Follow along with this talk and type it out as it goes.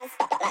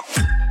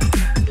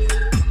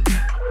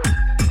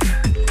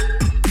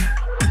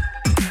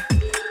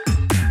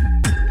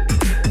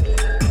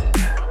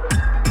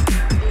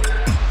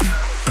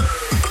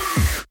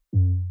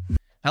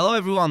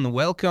everyone,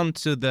 welcome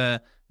to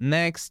the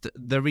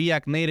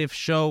React Native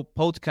Show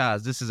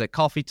podcast. This is a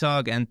coffee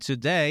talk, and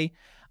today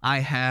I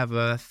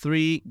have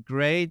three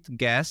great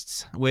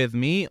guests with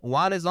me.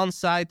 One is on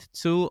site,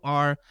 two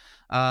are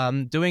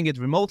doing it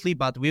remotely,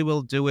 but we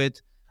will do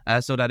it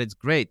so that it's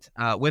great.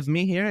 With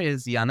me here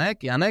is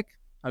Janek. Janek?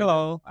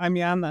 Hello, I'm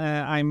Jan.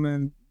 I'm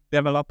a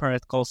developer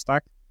at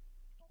CoalStack.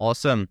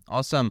 Awesome.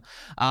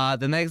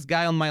 The next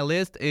guy on my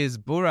list is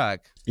Burak.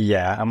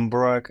 Yeah, I'm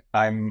Burak.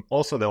 I'm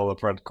also a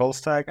developer at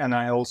CoalStack, and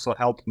I also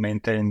help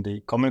maintain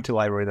the community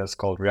library that's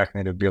called React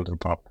Native Builder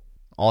Pub.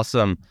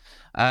 Awesome.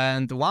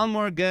 And one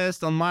more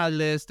guest on my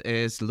list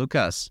is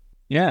Lucas.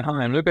 Yeah,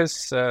 hi, I'm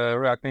Lucas,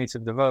 React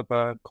Native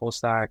developer at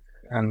CoalStack,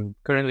 and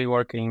currently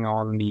working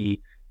on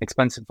the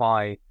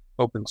Expensify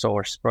open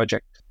source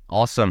project.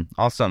 Awesome.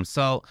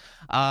 So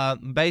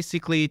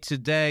basically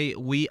today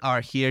we are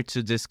here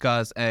to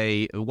discuss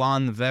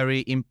one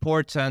very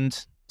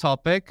important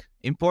topic,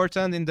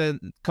 important in the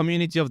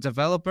community of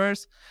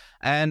developers,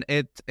 and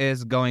it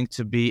is going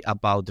to be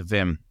about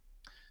Vim.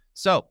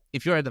 So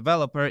if you're a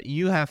developer,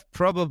 you have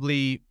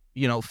probably,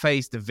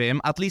 faced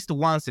Vim at least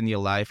once in your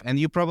life, and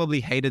you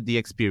probably hated the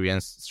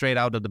experience straight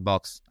out of the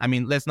box. I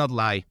mean, let's not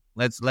lie.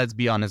 Let's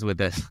be honest with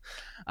this.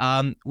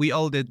 We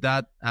all did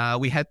that.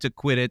 We had to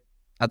quit it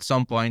at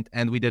some point,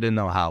 and we didn't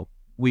know how.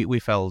 We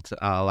felt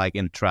like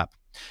in trap.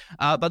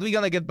 But we're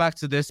gonna get back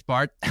to this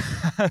part.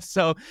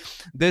 So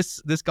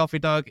this coffee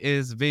talk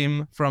is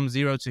Vim from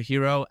zero to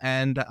hero,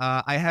 and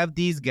I have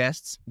these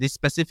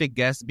specific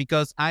guests,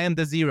 because I am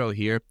the zero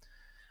here.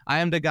 I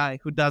am the guy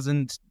who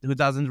doesn't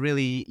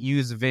really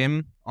use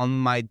Vim on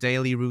my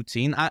daily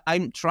routine.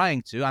 I'm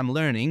trying to, I'm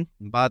learning,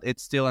 but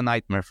it's still a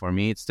nightmare for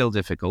me. It's still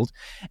difficult.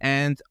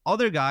 And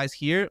other guys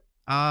here,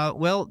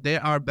 they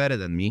are better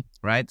than me,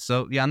 right?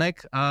 So,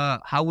 Janek,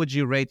 how would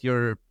you rate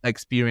your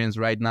experience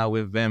right now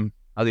with Vim?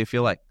 How do you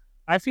feel like?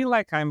 I feel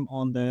like I'm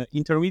on the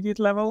intermediate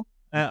level.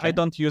 Okay. I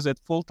don't use it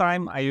full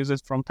time. I use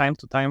it from time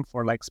to time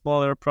for like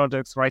smaller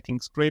projects, writing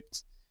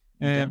scripts.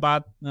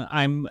 But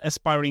I'm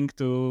aspiring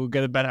to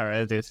get better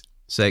at it.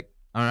 Sick.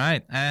 All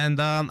right. And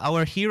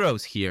our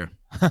heroes here.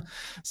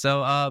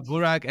 So,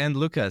 Burak and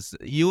Lucas,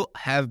 you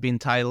have been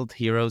titled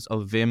Heroes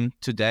of Vim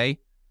today.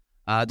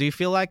 Do you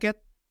feel like it?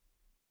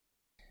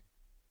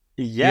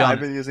 Yeah, I've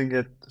been using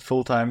it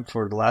full time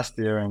for the last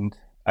year, and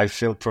I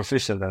feel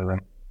proficient at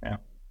them. Yeah.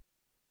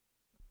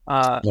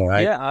 All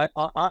right. Yeah,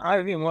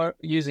 I've been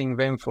using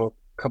Vim for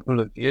a couple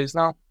of years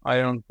now. I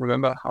don't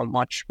remember how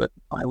much, but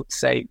I would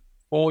say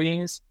 4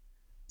 years.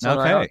 So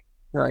Okay.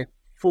 Like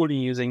fully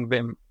using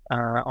Vim.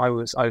 I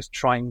was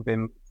trying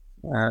Vim,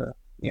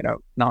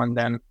 now and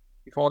then.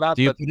 Before that,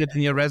 Do you put it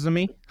in your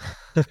resume?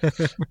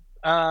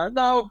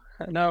 No,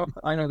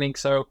 I don't think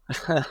so.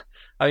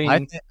 I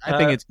mean, I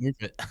think it's worth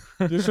it.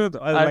 You should.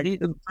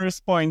 The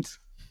first point.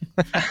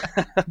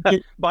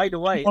 By the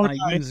way,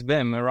 I use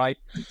Vim, right?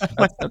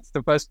 That's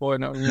the first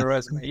point on your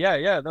resume.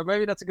 Yeah.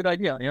 Maybe that's a good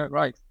idea. Yeah,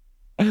 right.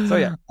 So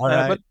yeah, All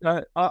right.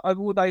 But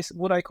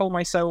would I call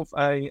myself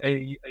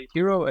a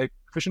hero, a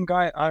Christian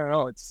guy? I don't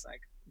know. It's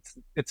like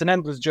it's an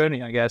endless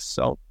journey, I guess.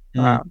 So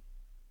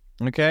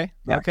Okay.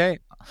 Yeah. Okay.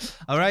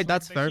 All right.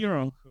 That's The fair.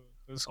 hero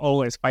who's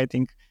always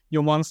fighting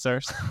you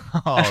monsters.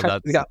 Oh,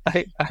 that's yeah,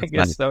 I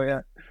guess nice. so.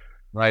 Yeah.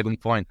 right on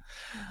point.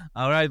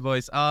 All right,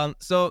 boys.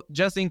 So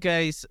just in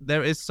case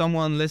there is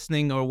someone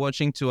listening or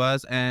watching to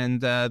us,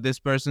 and this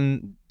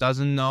person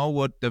doesn't know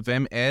what the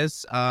Vim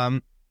is,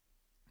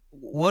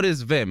 what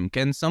is Vim?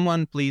 Can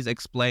someone please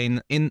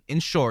explain in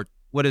short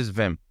what is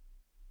Vim?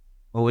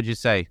 What would you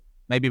say?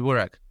 Maybe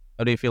Burak.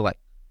 How do you feel like?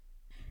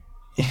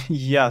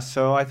 Yeah,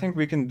 so I think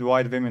we can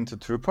divide Vim into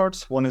two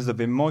parts. One is the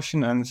Vim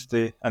motion, and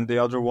the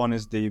other one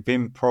is the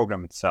Vim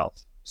program itself.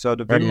 So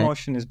the Vim Okay.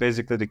 motion is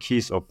basically the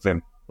keys of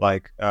Vim.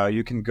 Like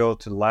you can go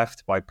to the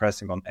left by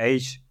pressing on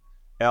H,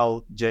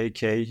 L, J,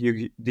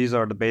 K. These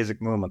are the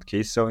basic movement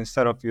keys. So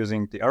instead of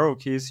using the arrow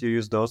keys, you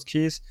use those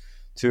keys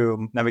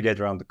to navigate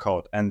around the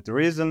code. And the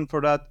reason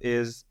for that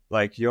is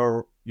like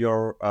your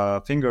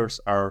fingers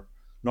are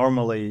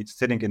normally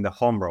sitting in the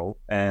home row,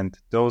 and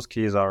those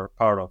keys are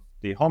part of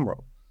the home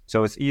row.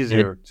 So it's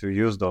easier to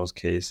use those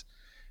keys.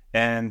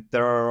 And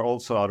there are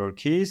also other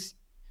keys.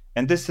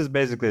 And this is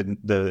basically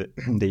the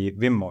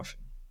Vim motion.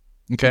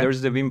 Okay.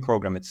 There's the Vim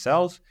program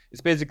itself.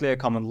 It's basically a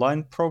command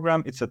line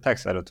program. It's a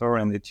text editor,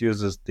 and it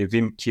uses the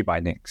Vim key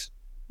bindings.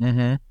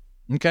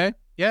 Mm-hmm. Okay.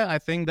 Yeah, I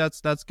think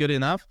that's good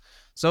enough.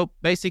 So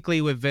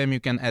basically with Vim, you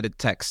can edit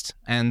text.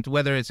 And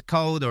whether it's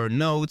code or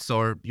notes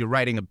or you're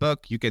writing a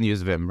book, you can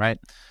use Vim, right?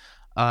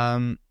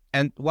 And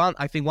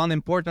I think one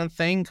important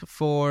thing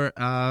for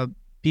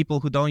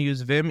people who don't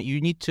use Vim,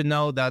 you need to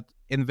know that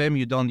in Vim,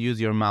 you don't use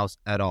your mouse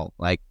at all.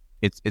 Like,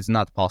 it's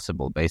not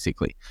possible,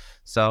 basically.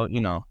 So,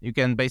 you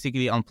can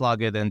basically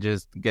unplug it and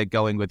just get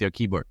going with your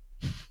keyboard.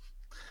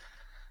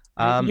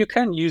 You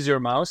can use your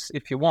mouse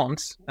if you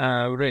want,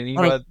 really,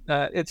 but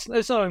it's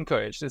not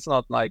encouraged. It's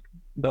not like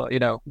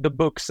the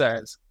book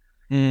says.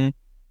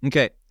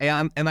 Okay,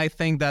 and I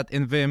think that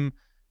in Vim,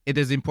 it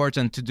is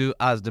important to do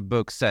as the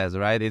book says,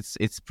 right?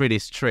 It's pretty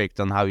strict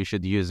on how you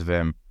should use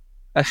Vim.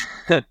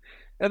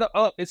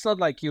 It's not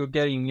like you're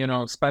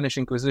getting, Spanish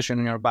Inquisition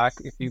in your back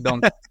if you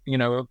don't,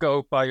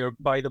 go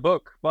by the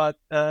book. But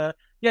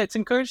it's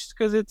encouraged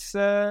because it's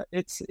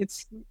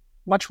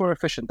much more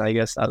efficient, I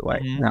guess, that way.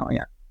 Now,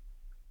 yeah.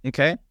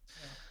 Okay.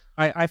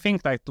 I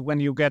think like when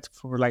you get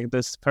for like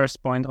this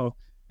first point of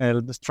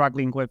the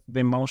struggling with the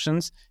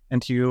emotions,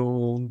 and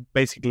you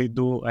basically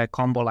do a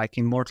combo like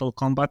in Mortal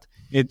Kombat,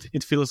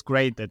 it feels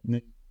great that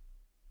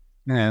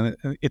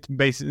it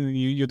basically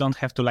you don't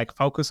have to like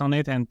focus on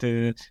it, and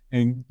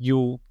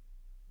you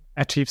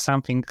achieve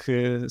something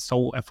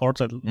so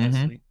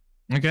effortlessly.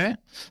 Okay,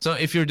 so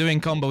if you're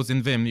doing combos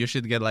in Vim, you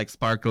should get like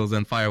sparkles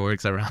and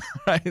fireworks around,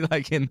 right?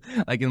 Like in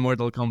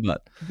Mortal Kombat.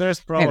 There's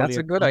probably that's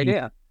a good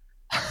idea.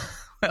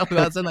 Well,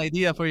 that's an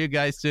idea for you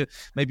guys to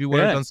maybe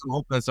work on some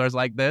open source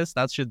like this.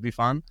 That should be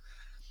fun.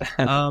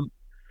 All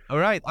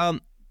right.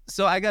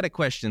 So I got a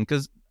question,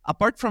 because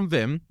apart from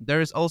Vim, there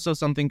is also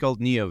something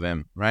called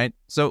NeoVim, right?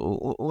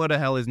 So what the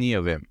hell is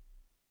NeoVim?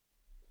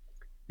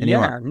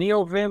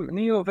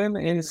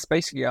 NeoVim is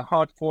basically a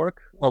hard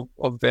fork of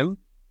Vim.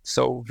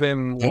 So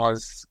Vim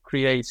was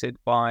created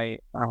by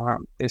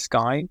this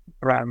guy,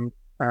 Bram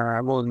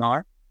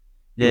Molenaar.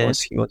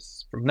 He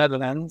was from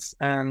Netherlands,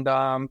 and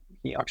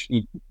he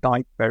actually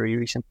died very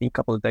recently, a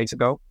couple of days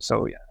ago.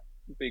 So yeah,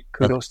 big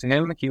kudos to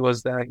him. He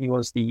was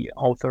the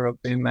author of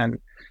Vim, and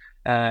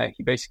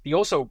he basically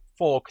also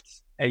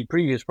forked a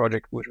previous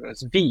project, which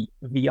was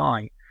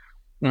VI.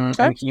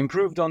 And he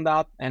improved on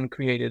that and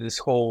created this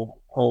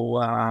whole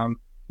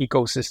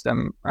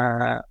ecosystem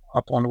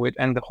upon which,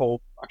 and the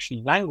whole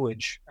actually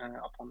language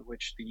upon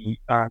which the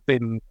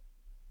Vim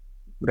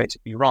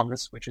basically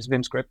runs, which is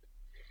VimScript.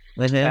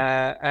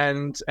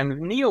 And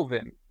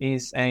NeoVim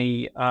is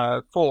a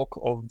fork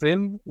of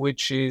Vim,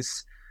 which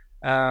is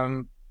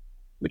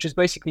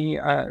basically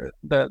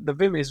the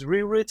Vim is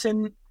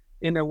rewritten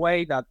in a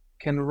way that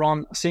can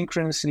run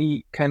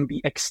asynchronously, can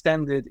be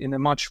extended in a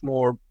much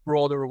more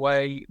broader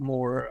way,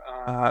 more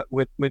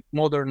with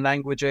modern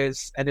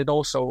languages, and it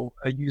also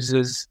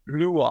uses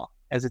Lua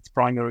as its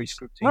primary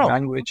scripting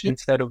language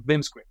instead of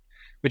VimScript,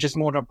 which is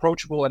more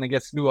approachable, and I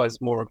guess Lua is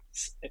more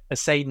a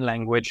sane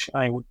language,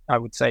 I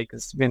would say,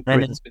 because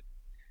VimScript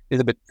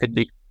is a bit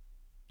fiddly.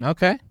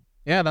 Okay.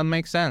 Yeah, that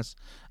makes sense.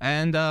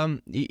 And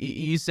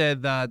you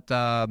said that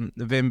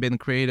Vim been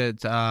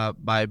created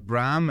by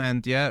Bram,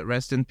 and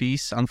rest in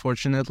peace,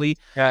 unfortunately.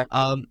 Yeah.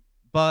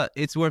 But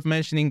it's worth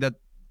mentioning that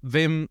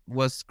Vim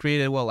was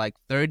created, like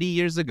 30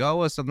 years ago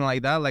or something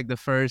like that, like the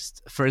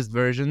first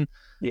version.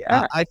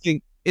 Yeah. I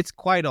think it's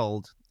quite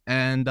old,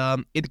 and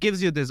it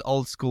gives you this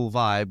old school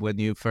vibe when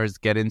you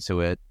first get into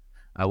it,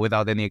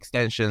 without any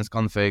extensions,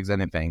 configs,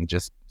 anything,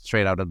 just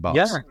straight out of the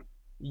box.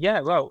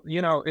 Yeah. Well,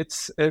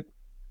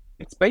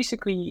 it's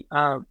basically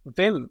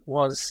Vim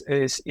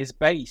is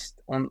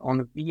based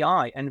on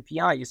VI, and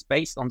VI is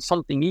based on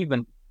something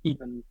even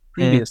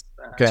previous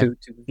to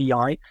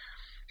VI,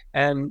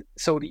 and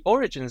so the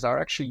origins are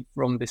actually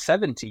from the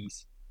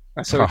 70s.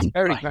 So it's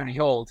very, very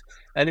old,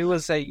 and it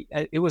wasn't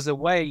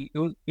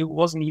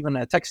even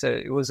a text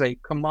editor, it was a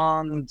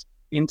command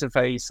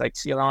interface like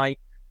CLI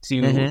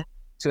to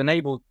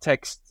enable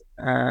text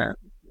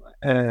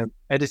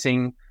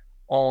editing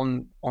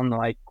on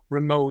like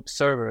remote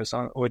servers,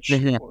 which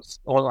was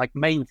or like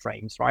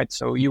mainframes, right?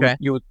 So you would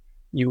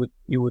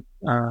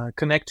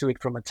connect to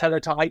it from a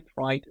teletype,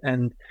 right?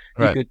 And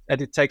you could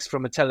edit text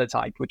from a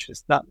teletype, which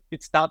is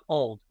it's that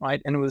old, right?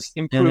 And it was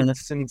improved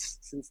since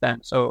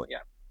then. So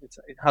yeah, it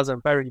has a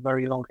very,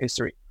 very long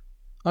history.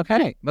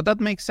 Okay, but that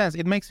makes sense.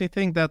 It makes me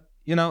think that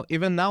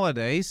even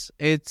nowadays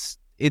it's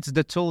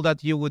the tool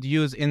that you would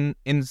use in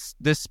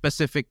this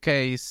specific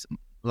case,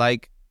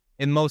 like.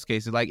 In most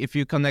cases, like if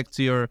you connect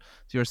to your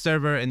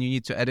server and you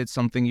need to edit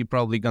something, you're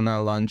probably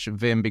gonna launch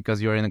Vim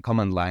because you're in a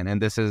command line,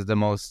 and this is the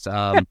most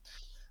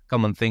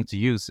common thing to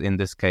use in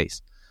this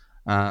case.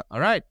 All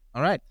right.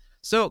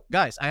 So,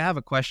 guys, I have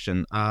a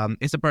question.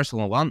 It's a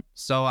personal one,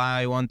 so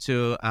I want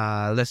to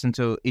listen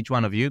to each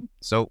one of you.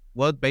 So,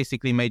 what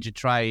basically made you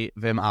try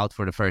Vim out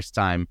for the first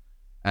time,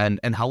 and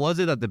how was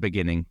it at the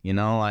beginning?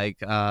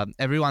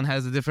 Everyone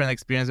has a different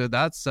experience with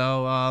that.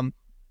 So,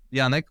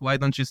 Yannick, why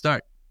don't you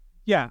start?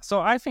 Yeah, so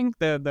I think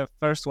the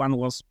first one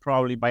was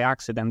probably by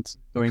accident,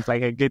 doing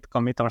like a git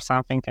commit or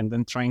something and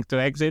then trying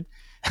to exit.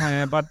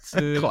 But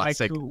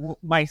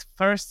my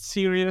first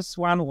serious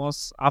one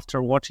was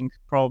after watching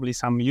probably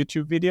some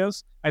YouTube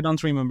videos. I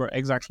don't remember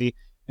exactly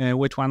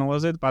which one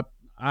was it, but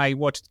I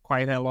watched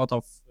quite a lot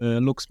of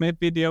Luke Smith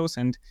videos,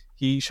 and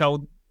he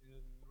showed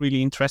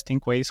really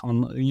interesting ways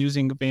on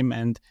using Vim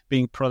and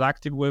being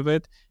productive with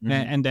it.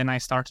 And then I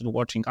started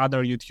watching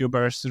other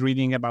YouTubers,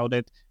 reading about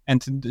it,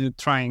 and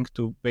trying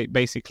to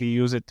basically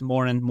use it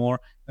more and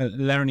more,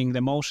 learning the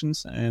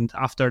motions. And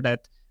after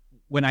that,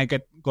 when I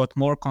got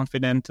more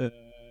confident,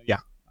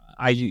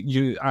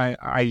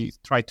 I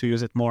tried to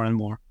use it more and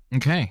more.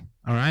 Okay,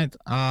 all right.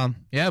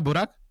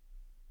 Burak?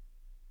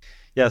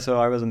 Yeah, so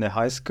I was in the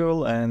high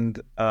school,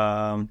 and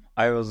I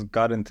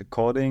got into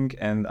coding,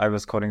 and I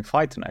was coding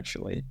Python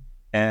actually.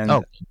 And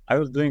I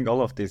was doing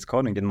all of this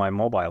coding in my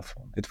mobile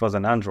phone. It was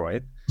an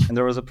Android, and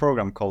there was a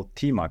program called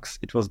Tmux.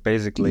 It was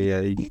basically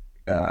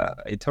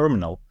a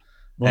terminal,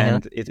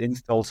 and it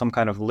installed some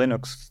kind of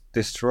Linux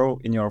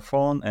distro in your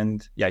phone,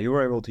 and yeah, you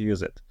were able to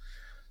use it.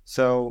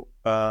 So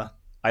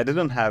I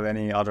didn't have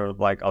any other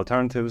like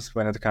alternatives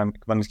when it came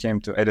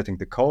to editing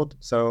the code.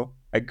 So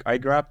I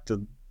grabbed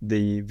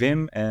the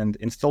Vim and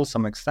installed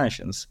some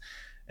extensions.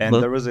 And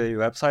there was a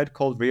website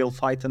called Real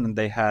Python, and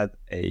they had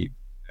a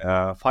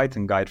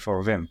Python guide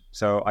for Vim.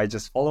 So I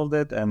just followed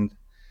it, and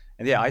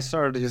yeah, I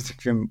started using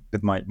Vim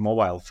with my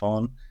mobile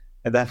phone,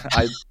 and then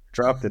I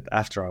dropped it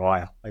after a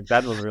while. Like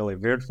that was really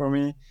weird for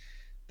me.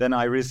 Then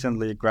I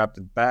recently grabbed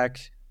it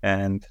back,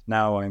 and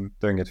now I'm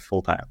doing it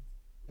full time.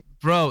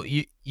 Bro,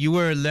 you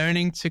were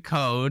learning to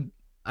code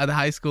at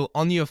high school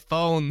on your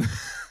phone,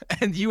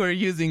 and you were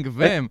using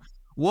Vim.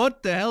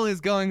 What the hell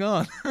is going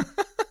on?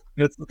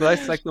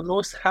 That's like the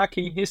most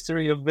hacky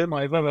history of Vim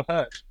I've ever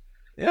heard.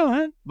 Yeah,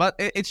 man. But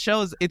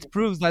it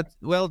proves that,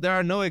 well, there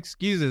are no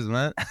excuses,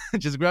 man.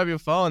 Just grab your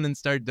phone and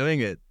start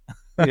doing it.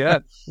 Yeah,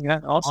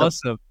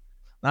 awesome.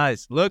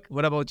 Nice. Look,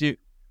 what about you?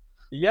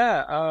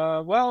 Yeah,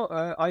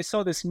 I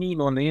saw this meme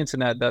on the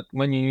internet that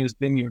when you use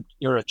Vim,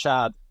 you're a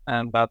Chad,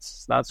 and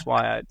that's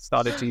why I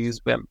started to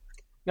use Vim.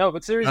 No,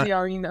 but seriously,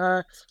 I mean,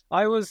 I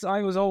was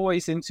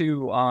always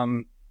into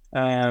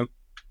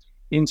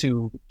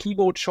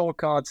keyboard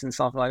shortcuts and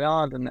stuff like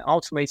that, and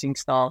automating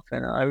stuff,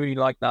 and I really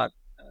like that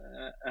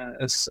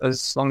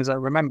as long as I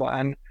remember.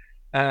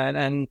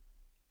 And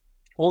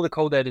all the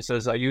code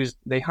editors I used,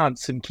 they had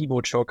some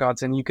keyboard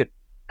shortcuts, and you could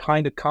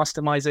kind of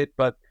customize it,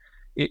 but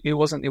it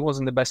wasn't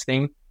the best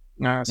thing.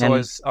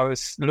 So I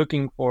was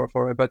looking for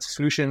a better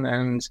solution,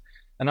 and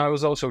I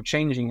was also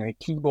changing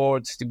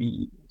keyboards to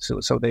be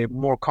so they're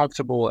more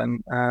comfortable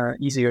and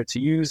easier to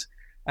use.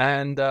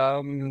 And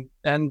I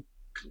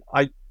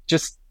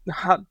just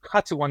had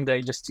to one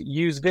day just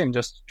use Vim,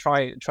 just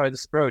try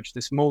this approach,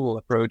 this mobile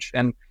approach,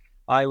 and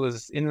I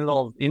was in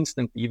love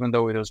instantly, even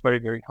though it was very,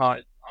 very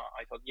hard.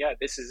 I thought, yeah,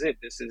 this is it.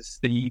 This is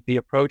the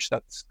approach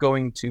that's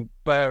going to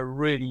bear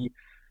really,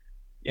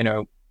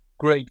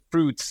 great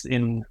fruits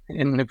in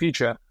the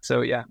future.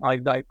 So yeah, I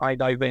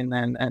dive in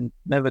and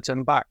never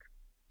turn back.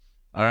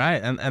 All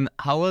right. And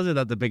how was it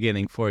at the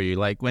beginning for you?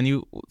 Like when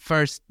you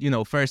first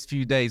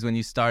few days when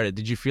you started,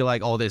 did you feel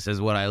like, oh, this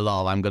is what I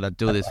love, I'm going to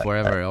do this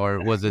forever?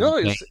 Or was it?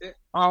 No,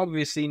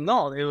 obviously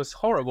not. It was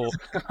horrible.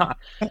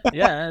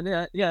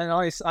 Yeah.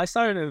 I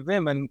started with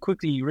Vim and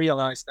quickly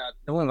realized that,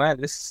 oh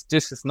man, this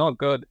is not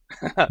good.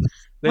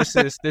 This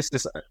is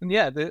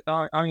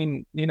I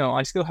mean,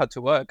 I still had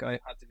to work. I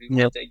had to do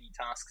my daily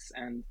tasks,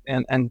 and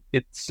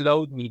it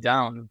slowed me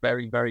down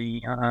very,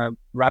 very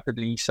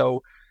rapidly.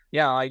 So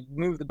yeah, I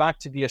moved back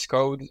to VS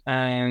Code,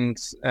 and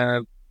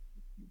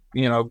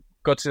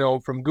got to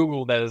know from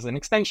Google there's an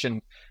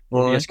extension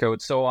for VS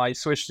Code. So I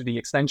switched to the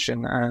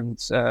extension, and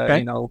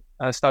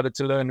I started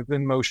to learn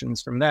Vim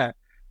motions from there.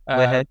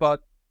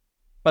 But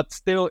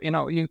still,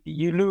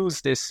 you lose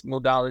this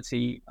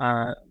modality,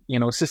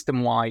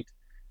 system wide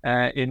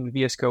in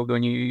VS Code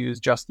when you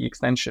use just the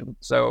extension,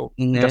 so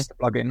just the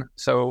plugin.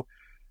 So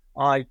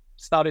I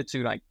started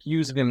to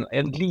use Vim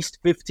at least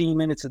 15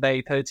 minutes a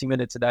day, 30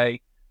 minutes a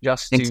day.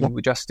 Just to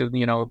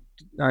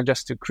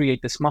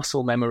create this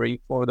muscle memory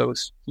for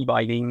those key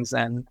bindings,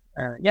 and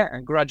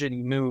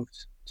gradually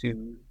moved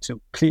to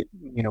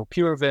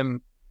pure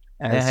Vim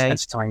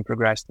as time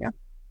progressed. Yeah.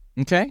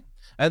 Okay,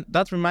 and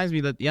that reminds me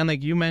that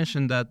Yannick, you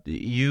mentioned that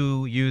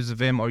you use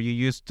Vim, or you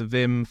used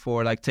Vim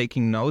for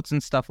taking notes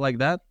and stuff like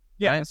that.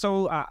 Yeah. Right?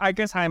 So I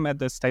guess I'm at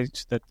the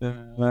stage that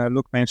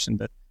Luke mentioned,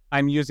 that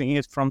I'm using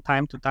it from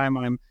time to time.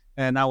 I'm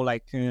now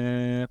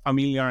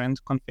familiar and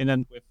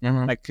confident with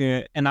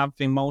enough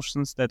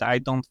emotions that I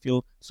don't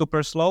feel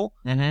super slow,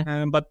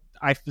 but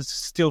I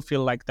still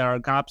feel like there are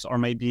gaps, or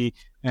maybe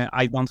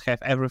I don't have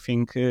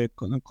everything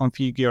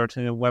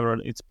configured, whether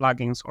it's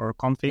plugins or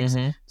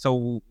configs.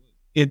 So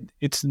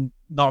it's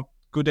not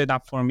good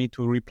enough for me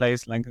to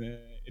replace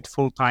it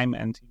full time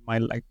and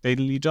in my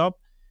daily job.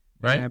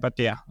 Right. But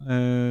yeah,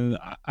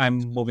 I'm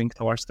moving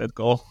towards that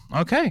goal.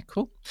 Okay,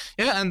 cool.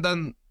 Yeah, and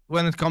then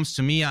when it comes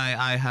to me,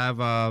 I have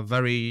a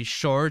very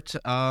short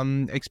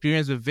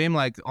experience with Vim,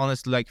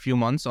 honestly, few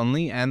months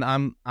only, and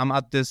I'm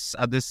at this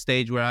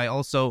stage where I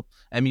also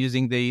am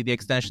using the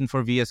extension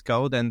for VS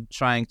Code and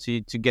trying to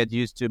get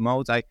used to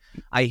modes.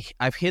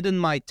 I've hidden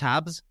my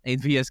tabs in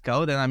VS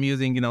Code, and I'm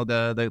using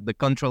the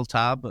Control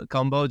Tab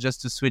combo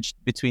just to switch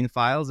between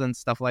files and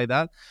stuff like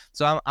that.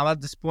 So I'm at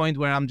this point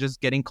where I'm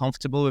just getting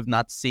comfortable with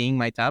not seeing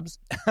my tabs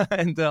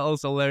and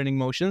also learning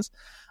motions.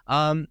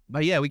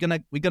 But yeah, we're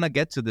gonna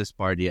get to this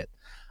part yet.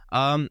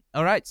 All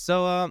right.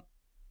 So,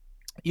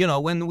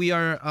 when we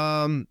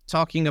are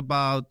talking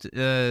about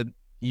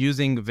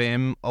using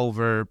Vim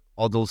over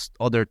all those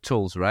other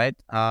tools, right?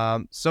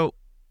 So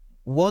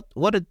what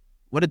it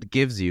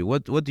gives you?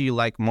 What do you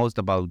like most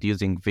about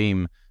using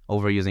Vim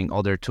over using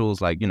other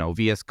tools like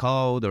VS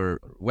Code or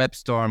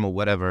WebStorm or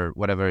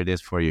whatever it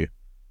is for you?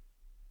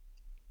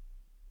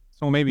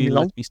 So maybe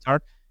let me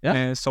start.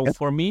 Yeah.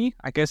 For me,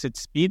 I guess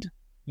it's speed.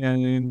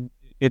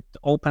 It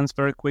opens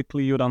very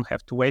quickly. You don't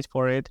have to wait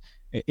for it.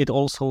 It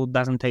also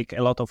doesn't take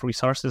a lot of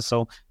resources.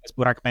 So as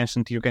Burak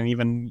mentioned, you can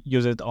even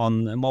use it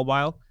on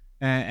mobile.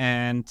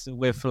 And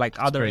with like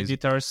That's other crazy.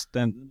 editors,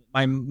 then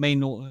my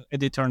main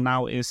editor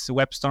now is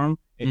WebStorm.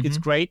 It's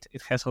great.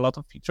 It has a lot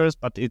of features,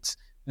 but it's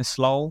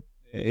slow.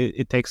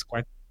 It takes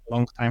quite a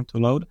long time to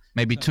load.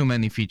 Maybe too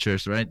many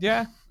features, right?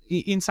 Yeah,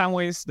 in some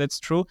ways that's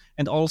true.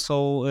 And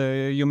also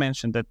you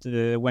mentioned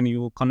that when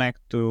you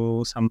connect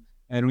to some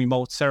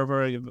remote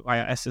server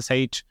via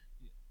SSH,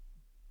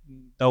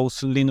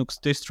 those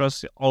Linux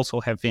distros also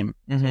have Vim.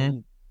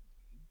 So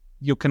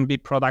you can be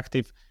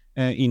productive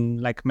in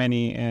like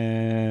many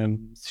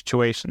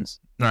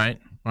situations. Right.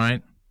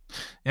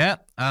 Yeah.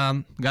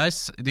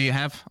 Guys, do you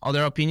have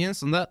other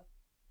opinions on that?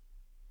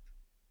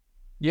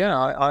 Yeah,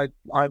 I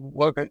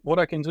what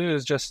I can do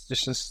is just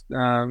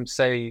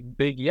say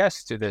big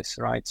yes to this,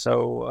 right?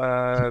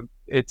 So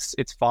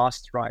it's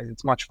fast, right?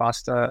 It's much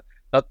faster.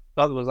 That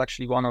was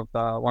actually one of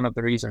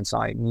the reasons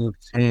I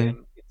moved to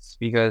Vim. It's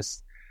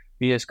because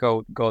VS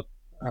Code got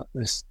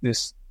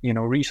this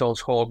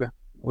resource hog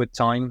with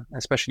time,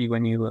 especially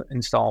when you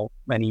install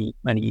many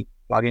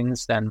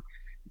plugins, then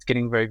it's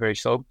getting very, very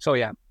slow. So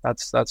yeah, that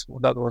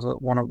was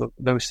one of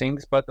those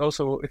things, but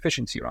also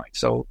efficiency, right?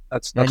 So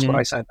that's what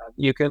I said.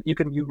 You can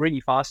be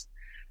really fast,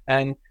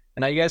 and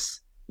I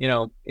guess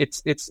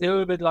it's a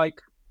little bit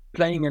like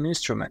playing an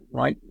instrument,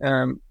 right?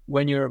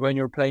 When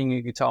you're playing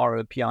a guitar or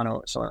a piano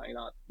or something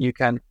like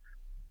that,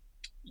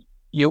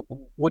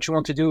 what you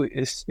want to do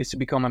is to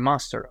become a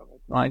master of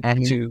it, right?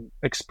 To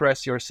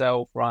express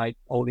yourself, right?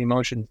 All the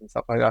emotions and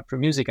stuff like that for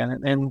music,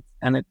 and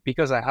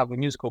because I have a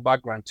musical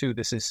background too,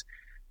 this is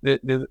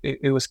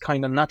it was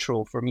kind of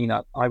natural for me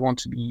that I want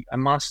to be a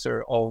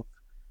master of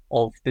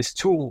this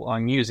tool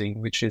I'm using,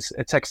 which is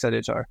a text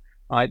editor,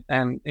 right?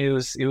 And it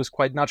was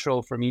quite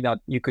natural for me that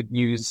you could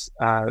use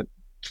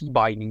key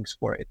bindings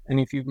for it, and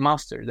if you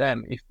master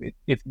them, if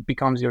it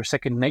becomes your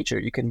second nature,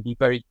 you can be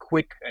very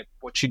quick at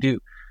what you do.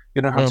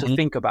 You don't have to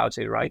think about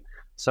it, right?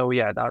 So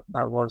yeah, that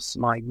was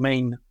my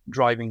main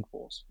driving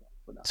force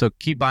for that. So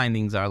key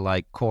bindings are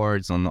like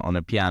chords on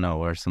a piano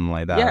or something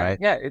like that, right?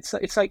 Yeah, it's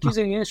like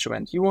using an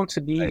instrument. You want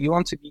to be,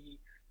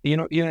 when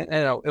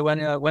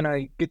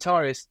a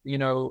guitarist,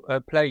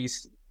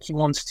 plays, he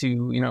wants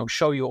to,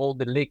 show you all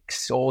the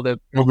licks, all the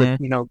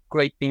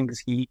great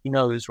things he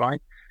knows,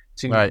 right?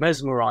 To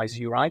mesmerize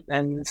you, right?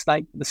 And it's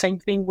like the same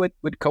thing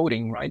with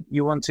coding, right?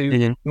 You want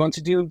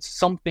to do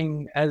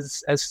something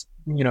as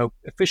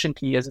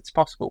efficiently as it's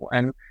possible,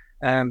 and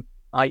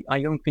I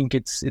don't think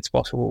it's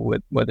possible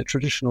with a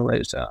traditional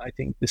editor. I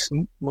think this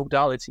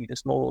modality,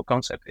 this modal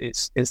concept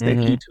is the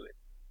key to it.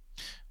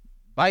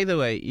 By the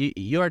way,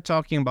 you are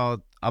talking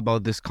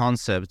about this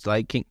concept.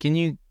 Like, can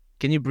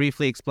you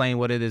briefly explain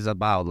what it is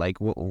about? Like,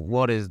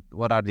 what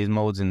are these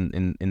modes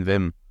in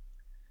Vim?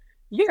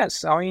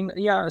 Yes, I mean,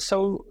 yeah.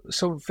 So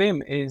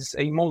Vim is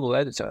a modal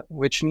editor,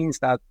 which means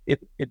that it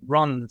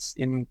runs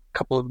in a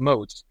couple of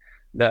modes.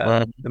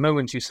 The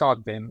moment you start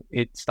Vim,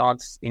 it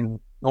starts in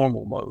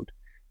normal mode,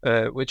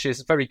 which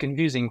is very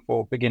confusing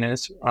for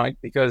beginners, right?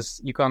 Because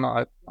you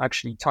cannot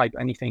actually type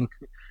anything.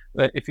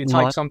 If you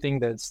type something,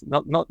 there's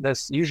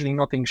there's usually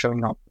nothing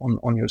showing up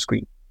on your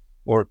screen,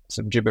 or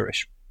some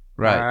gibberish.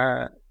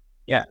 Right.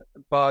 Yeah,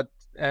 but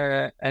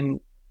and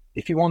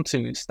if you want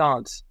to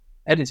start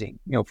editing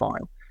your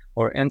file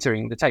or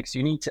entering the text,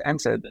 you need to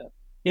enter the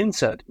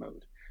insert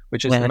mode,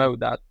 which is the mode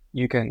that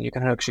you can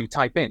actually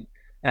type in.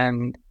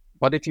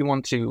 But if you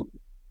want to,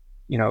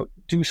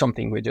 do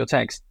something with your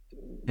text,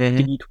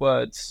 delete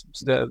words,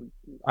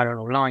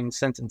 lines,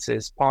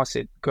 sentences, parse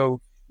it,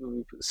 go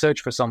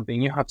search for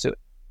something, you have to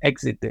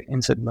exit the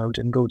insert mode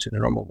and go to the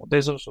normal mode.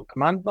 There's also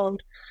command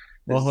mode,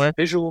 there's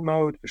visual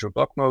mode, visual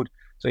block mode.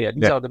 So yeah,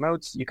 these are the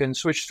modes you can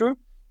switch through.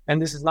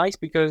 And this is nice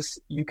because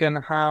you can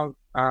have,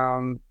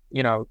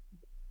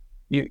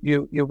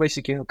 you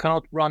basically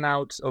cannot run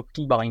out of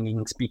key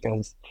bindings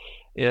because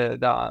there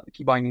are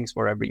key bindings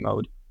for every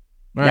mode.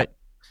 Right. Yeah.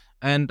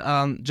 And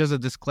just a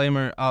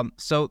disclaimer,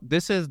 so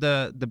this is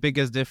the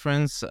biggest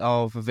difference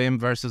of Vim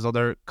versus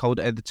other code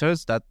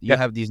editors, that you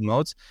have these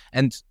modes.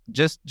 And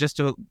just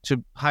to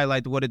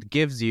highlight what it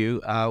gives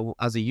you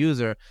as a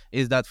user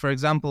is that, for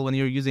example, when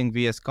you're using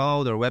VS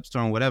Code or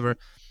WebStorm or whatever,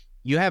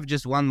 you have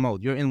just one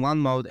mode. You're in one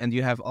mode and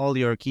you have all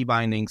your key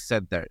bindings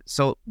set there.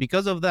 So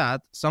because of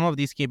that, some of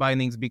these key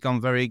bindings become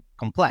very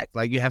complex.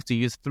 Like you have to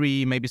use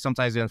 3, maybe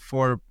sometimes you have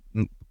 4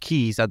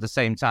 keys at the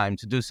same time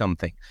to do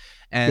something.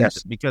 And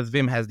because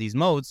Vim has these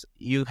modes,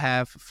 you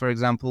have, for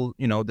example,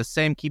 the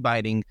same key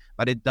binding,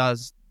 but it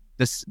does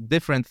this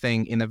different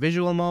thing in a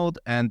visual mode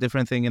and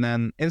different thing in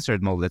an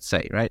insert mode, let's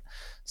say, right?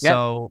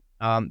 So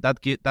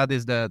that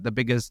is the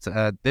biggest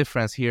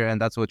difference here, and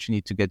that's what you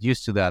need to get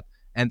used to that.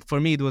 And for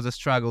me, it was a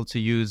struggle to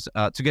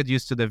get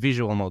used to the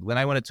visual mode when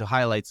I wanted to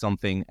highlight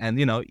something.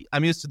 And,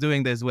 I'm used to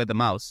doing this with the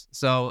mouse.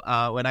 So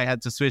when I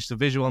had to switch to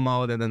visual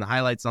mode and then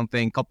highlight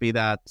something, copy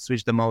that,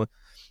 switch the mode,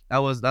 that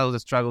was a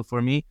struggle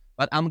for me.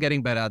 But I'm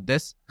getting better at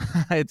this.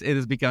 It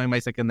is becoming my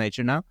second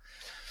nature now.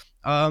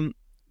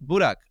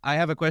 Burak, I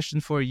have a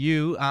question for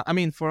you.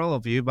 For all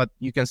of you, but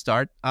you can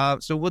start.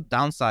 So what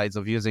downsides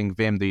of using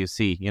Vim do you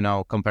see,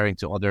 comparing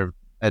to other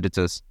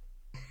editors?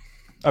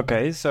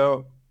 Okay,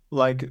 so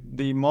like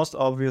the most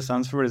obvious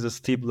answer is a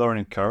steep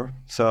learning curve.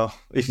 So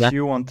if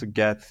you want to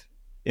get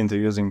into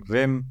using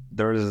Vim,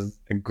 there is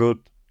a good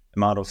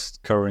amount of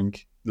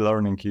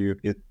learning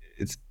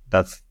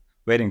that's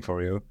waiting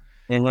for you.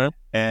 Mm-hmm.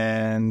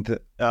 And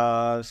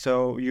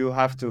so you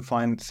have to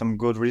find some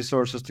good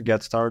resources to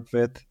get started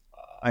with.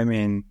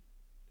 And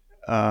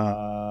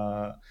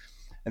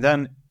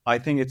then I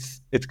think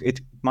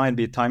it might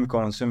be time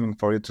consuming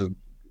for you to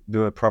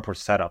do a proper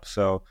setup.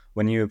 So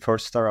when you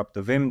first start up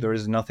the Vim, there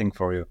is nothing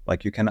for you.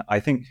 Like I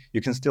think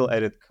you can still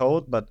edit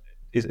code, but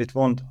it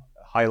won't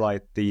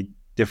highlight the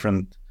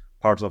different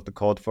parts of the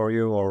code for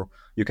you, or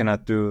you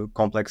cannot do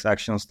complex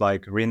actions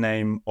like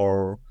rename,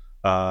 or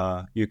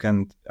you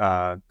can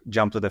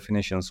jump to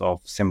definitions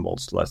of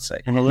symbols, let's say.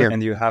 Mm-hmm.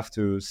 And you have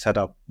to set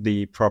up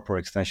the proper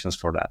extensions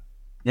for that.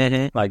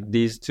 Mm-hmm. Like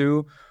these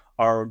two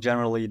are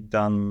generally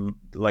done,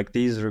 like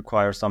these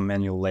require some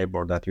manual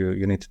labor that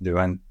you need to do,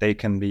 and they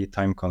can be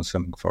time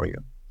consuming for you.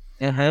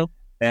 Mm-hmm.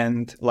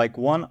 And like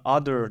one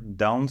other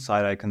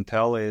downside I can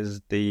tell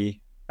is the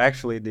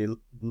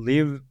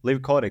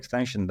live code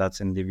extension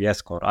that's in the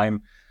VS Code.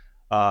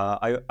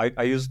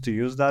 I used to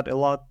use that a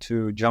lot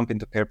to jump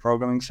into pair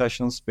programming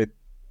sessions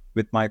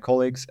with my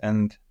colleagues,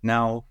 and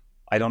now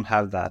I don't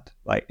have that.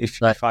 Like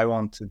if I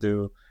want to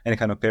do any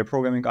kind of pair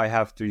programming, I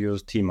have to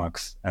use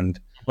Tmux, and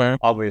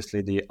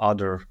obviously the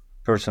other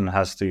person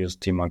has to use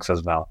Tmux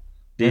as well.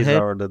 These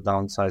are the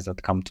downsides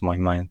that come to my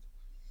mind.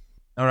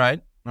 All right.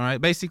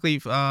 Basically,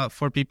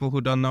 for people who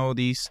don't know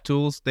these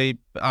tools, they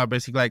are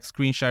basically like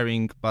screen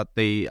sharing, but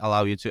they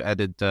allow you to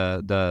edit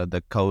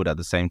the code at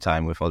the same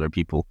time with other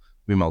people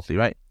remotely,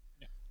 right?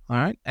 Yeah. All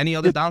right. Any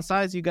other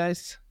downsides you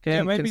guys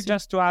can see?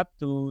 Just to add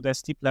to the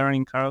steep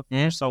learning curve.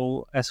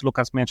 So as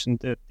Lucas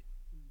mentioned,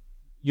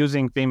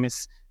 using Vim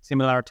is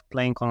similar to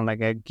playing on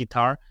like a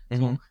guitar.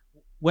 Mm-hmm. So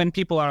when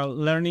people are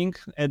learning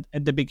at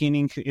the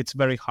beginning, it's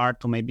very hard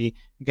to maybe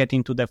get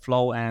into the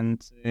flow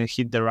and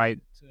hit the right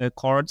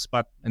chords,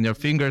 and your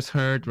fingers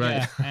hurt,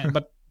 right? Yeah,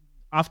 but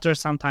after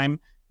some time,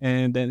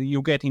 then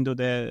you get into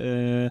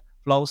the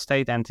flow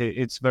state, and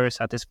it's very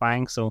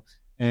satisfying. So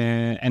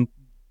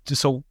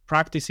so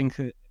practicing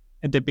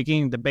at the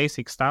beginning the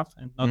basic stuff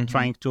and not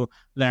trying to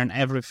learn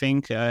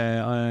everything,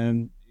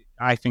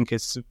 I think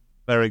is a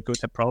very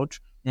good approach.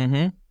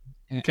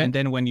 Mm-hmm. Okay. And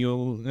then when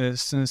you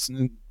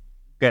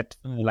get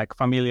like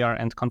familiar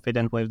and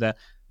confident with the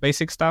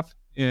basic stuff,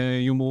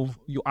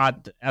 you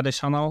add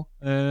additional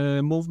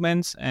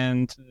movements,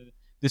 and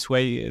this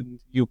way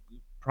you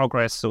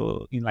progress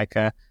in like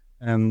a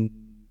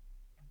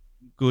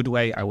good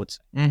way, I would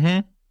say. Mm-hmm.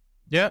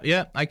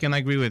 Yeah, I can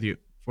agree with you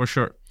for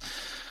sure.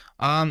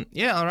 All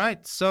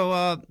right.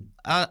 So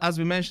as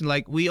we mentioned,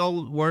 like we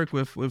all work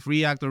with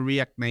React or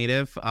React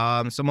Native.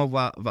 Some of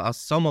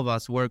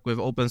us work with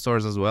open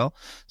source as well.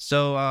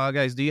 So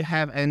guys, do you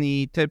have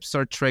any tips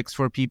or tricks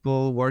for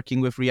people working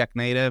with React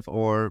Native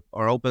or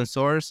open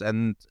source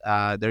and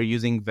they're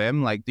using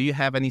Vim? Like, do you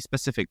have any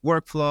specific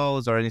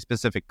workflows or any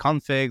specific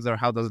configs, or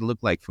how does it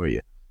look like for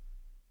you?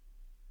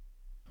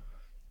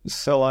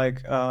 So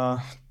like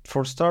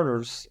for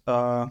starters,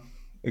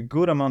 a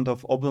good amount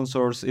of open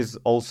source is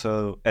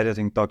also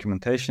editing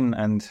documentation,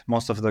 and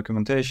most of the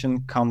documentation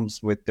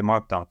comes with the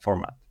Markdown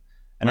format.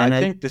 And I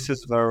think this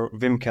is where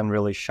Vim can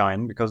really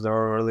shine, because there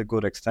are really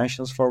good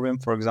extensions for Vim.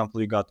 For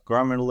example, you got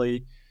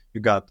Grammarly,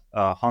 you got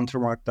Hunter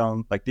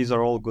Markdown. Like these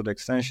are all good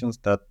extensions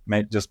that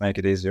just make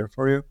it easier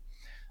for you.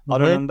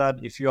 Other than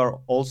that, if you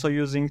are also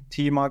using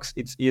Tmux,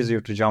 it's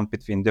easier to jump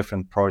between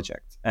different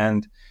projects.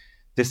 And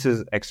this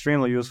is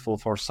extremely useful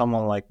for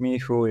someone like me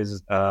who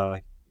is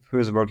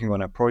working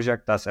on a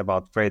project that's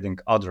about creating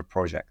other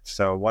projects.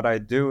 So what I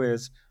do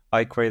is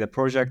I create a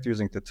project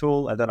using the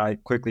tool, and then I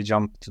quickly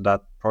jump to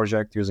that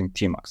project using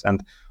Tmux.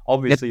 And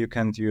obviously you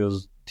can't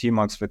use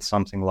Tmux with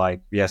something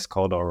like VS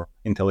Code or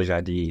IntelliJ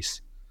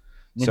IDEs.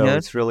 So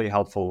it's really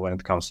helpful when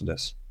it comes to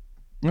this.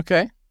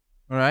 Okay.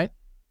 All right.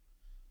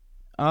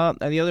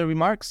 Any other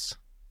remarks?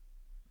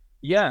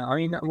 Yeah, I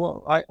mean,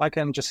 well, I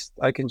can just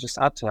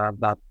add to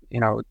that,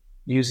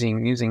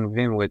 using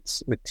Vim with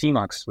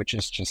Tmux, which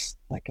is just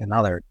like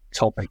another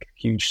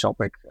huge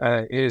topic,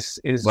 is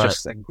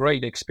just a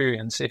great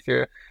experience.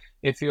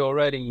 If you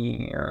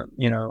already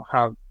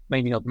have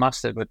maybe not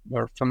mastered but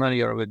are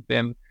familiar with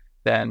Vim,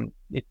 then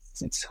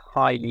it's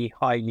highly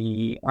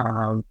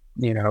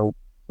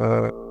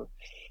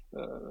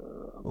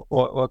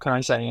what can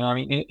I say? I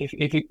mean,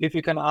 if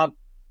you can add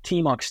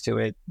Tmux to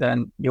it,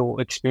 then your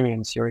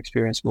experience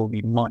will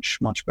be much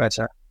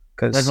better.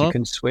 Because you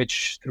can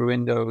switch through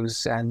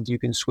windows and you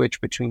can switch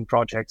between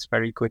projects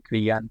very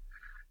quickly, and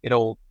it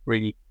all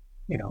really,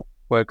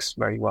 works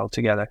very well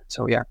together.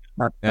 So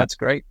that's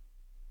great.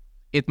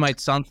 It might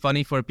sound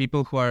funny for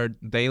people who are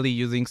daily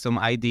using some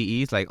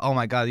IDEs, like, oh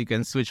my God, you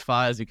can switch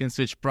files, you can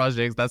switch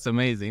projects. That's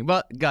amazing.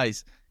 But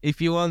guys, if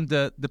you want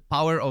the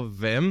power of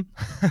Vim,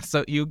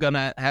 so you're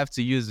gonna have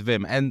to use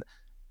Vim. And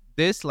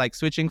this, like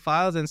switching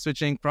files and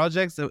switching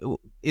projects,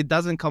 it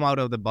doesn't come out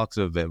of the box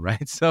with Vim,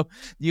 right? So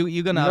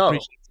you're gonna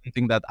appreciate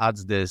something that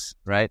adds this,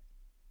 right?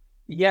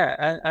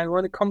 Yeah, and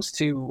when it comes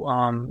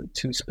to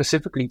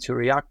specifically to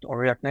React or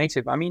React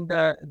Native, I mean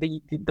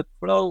the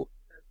flow,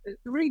 it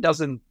really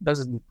doesn't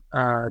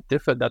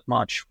differ that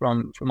much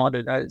from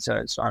other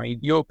editors. I mean,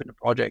 you open a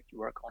project, you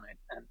work on it,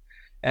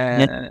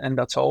 and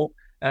that's all.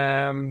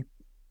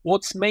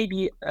 What's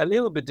maybe a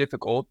little bit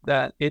difficult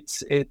that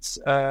it's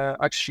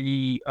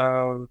actually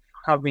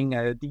having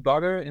a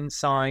debugger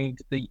inside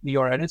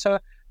your editor.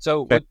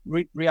 So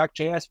with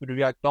React.js, with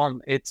React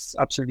DOM, it's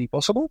absolutely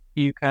possible.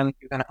 You can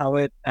have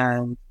it,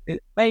 and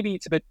maybe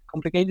it's a bit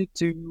complicated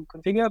to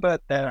configure,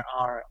 but there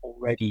are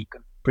already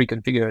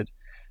pre-configured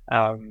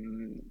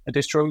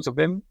distros of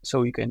Vim,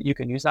 so you can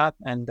use that,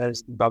 and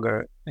there's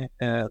debugger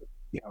out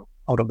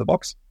of the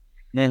box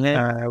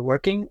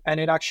working, and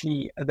it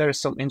actually there's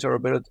some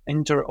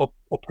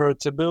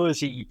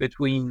interoperability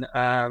between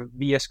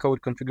VS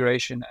Code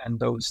configuration and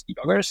those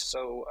debuggers.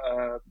 So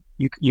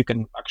you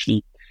can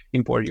actually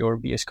import your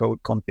VS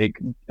Code config,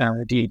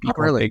 DAP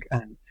config,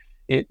 and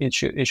it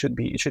should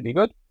be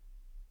good.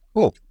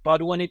 Cool.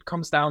 But when it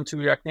comes down to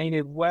React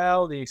Native,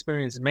 well, the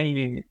experience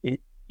maybe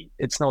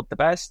it's not the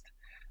best.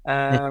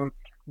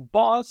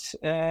 But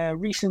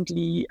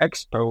recently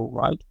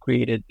Expo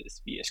created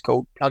this VS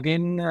Code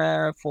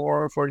plugin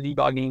for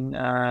debugging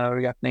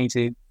React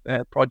Native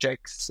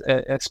projects,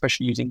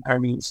 especially using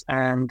Hermes.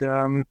 And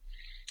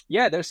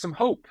there's some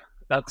hope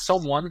that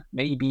someone,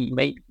 maybe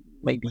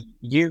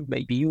you,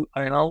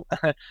 I don't know,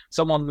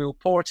 someone will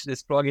port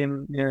this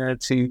plugin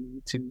to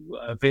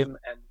Vim,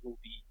 and we'll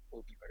be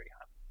very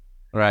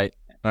happy.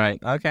 Right.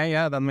 Okay,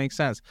 yeah, that makes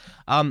sense.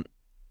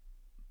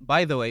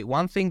 By the way,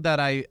 one thing that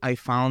I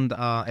found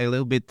a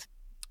little bit,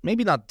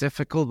 maybe not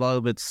difficult, but a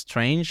little bit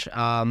strange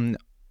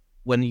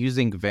when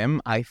using Vim,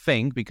 I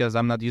think, because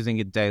I'm not using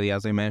it daily,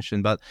 as I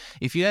mentioned, but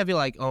if you have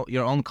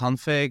your own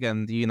config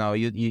and you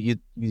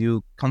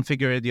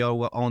configure it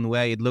your own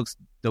way, it looks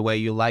the way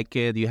you like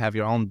it, you have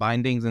your own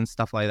bindings and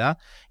stuff like that,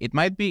 it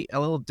might be a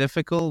little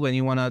difficult when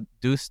you want to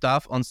do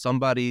stuff on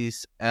somebody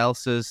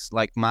else's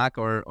like Mac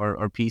or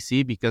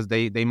PC, because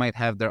they might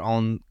have their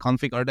own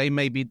config, or they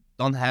maybe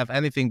don't have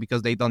anything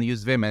because they don't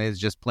use Vim and it's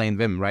just plain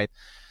Vim, right?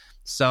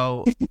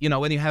 So,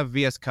 when you have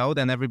VS Code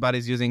and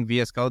everybody's using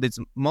VS Code, it's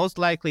most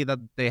likely that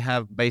they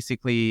have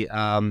basically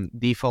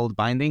default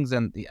bindings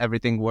and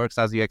everything works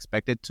as you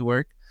expect it to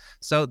work.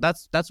 So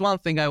that's one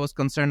thing I was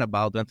concerned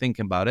about when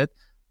thinking about it.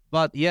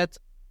 But yet,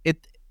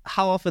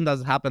 how often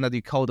does it happen that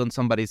you code on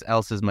somebody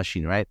else's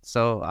machine, right?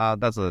 So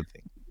that's the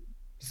thing.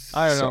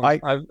 I don't know.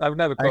 I've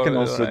never coded.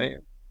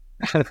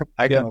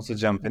 I can also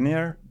jump in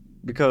here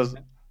because,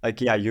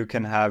 you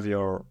can have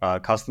your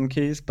custom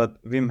keys, but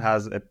Vim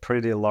has a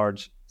pretty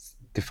large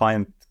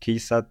defined key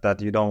set that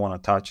you don't want to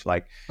touch.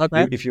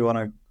 If you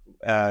want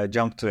to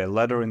jump to a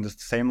letter in the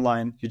same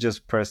line, you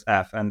just press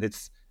F, and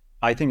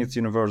I think it's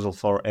universal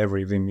for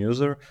every Vim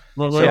user.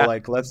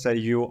 Let's say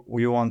you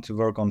want to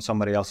work on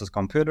somebody else's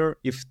computer.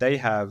 If they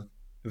have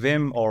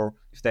Vim, or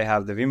if they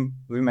have the Vim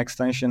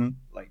extension,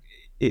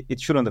 it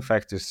shouldn't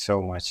affect you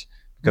so much,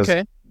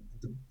 because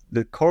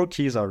the core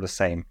keys are the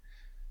same.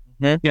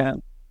 Yeah,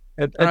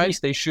 at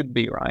least they should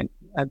be, right?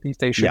 At least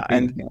they should be.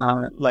 And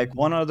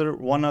one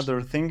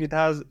other thing it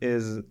has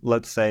is,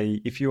 let's say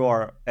if you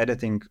are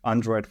editing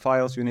Android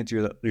files, you need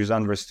to use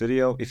Android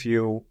Studio. If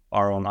you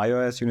are on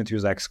iOS, you need to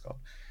use Xcode.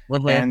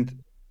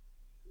 And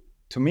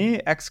to me,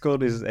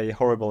 Xcode is a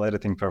horrible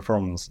editing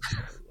performance,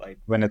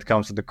 when it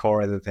comes to the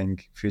core editing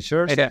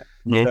features.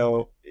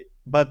 So,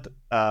 but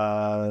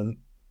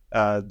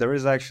there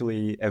is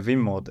actually a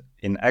Vim mode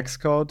in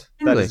Xcode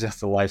that is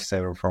just a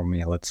lifesaver for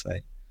me, let's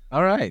say.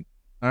 All right,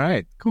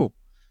 cool.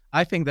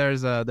 I think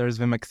there's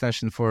Vim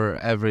extension for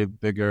every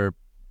bigger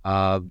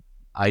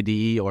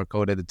IDE or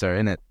code editor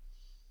in it.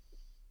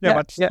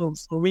 But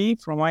for me,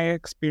 from my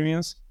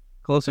experience,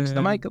 closer to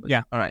the mic.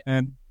 Yeah, all right.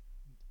 And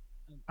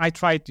I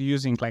tried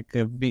using a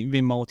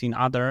Vim mode in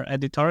other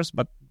editors,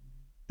 but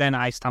then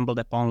I stumbled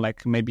upon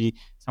maybe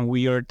some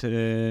weird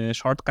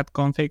shortcut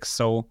configs.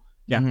 So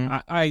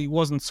I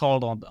wasn't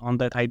sold on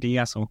that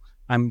idea. So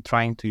I'm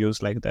trying to use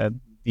the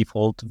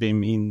default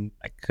Vim in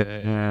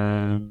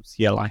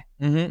CLI.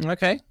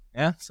 Okay.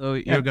 Yeah. So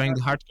you're going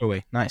the hardcore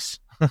way. Nice.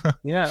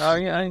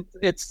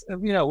 It's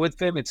with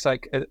Vim, it's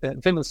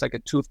Vim is like a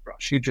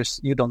toothbrush. You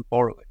don't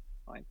borrow it.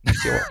 Right?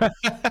 It's yours.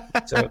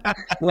 So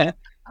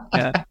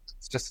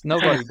it's just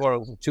nobody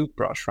borrows a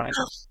toothbrush, right?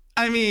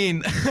 I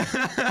mean,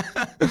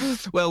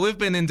 well, we've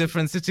been in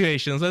different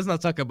situations. Let's not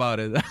talk about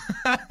it.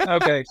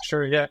 Okay,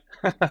 sure, yeah.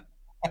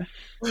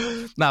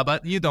 No,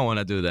 but you don't want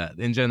to do that.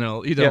 In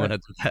general, you don't want to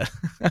do that.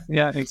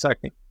 Yeah,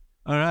 exactly.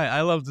 All right,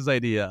 I love this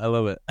idea. I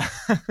love it.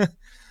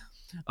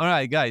 All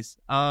right, guys.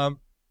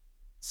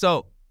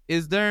 So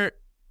is there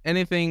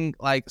anything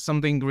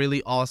something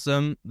really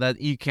awesome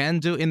that you can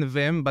do in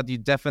Vim, but you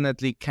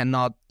definitely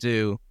cannot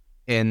do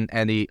in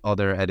any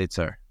other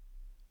editor?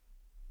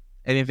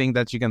 Anything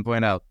that you can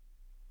point out?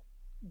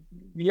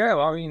 Yeah,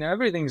 well, I mean,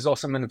 everything's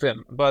awesome in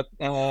Vim, but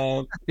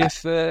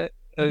if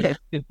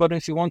but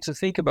if you want to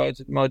think about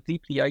it more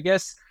deeply, I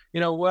guess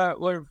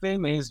where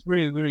Vim is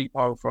really, really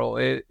powerful.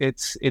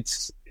 It's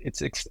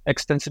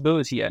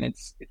extensibility and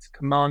it's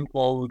command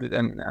mode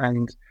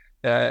and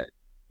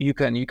you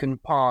can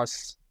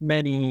pass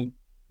many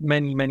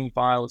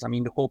files. I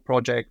mean, the whole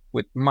project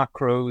with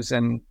macros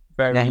and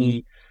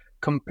very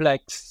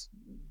complex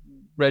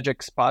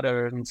regex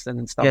patterns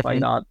and stuff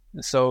like that.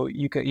 So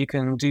you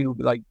can do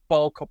like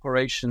bulk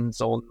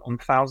operations on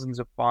thousands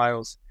of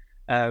files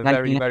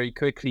very, very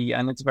quickly,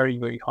 and it's very,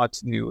 very hard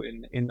to do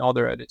in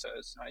other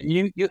editors.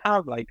 You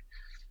have like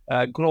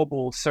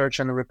global search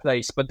and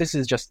replace, but this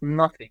is just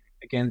nothing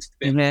against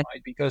Vim,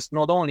 right? Because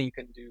not only you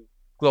can do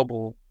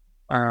global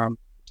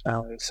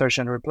search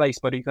and replace,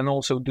 but you can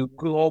also do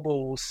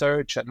global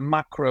search and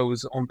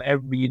macros on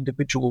every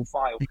individual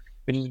file,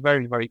 which is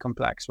very, very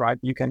complex, right?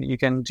 You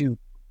can do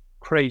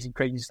crazy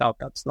stuff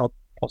that's not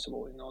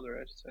possible in other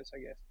editors, I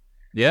guess.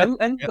 Yeah,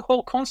 and the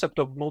whole concept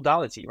of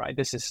modality, right?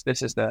 This is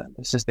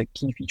the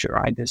key feature,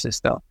 right? This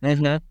is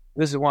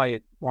why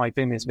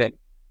Vim is Vim.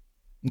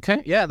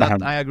 Okay, yeah,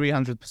 I agree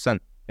 100%.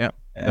 Yeah,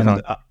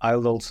 and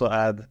I'll also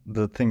add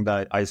the thing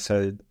that I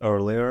said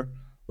earlier.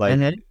 Like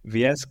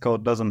VS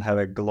Code doesn't have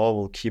a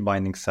global key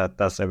binding set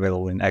that's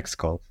available in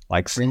Xcode.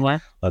 Like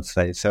let's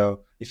say,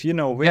 so if you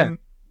know Vim,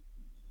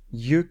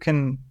 you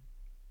can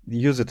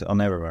use it on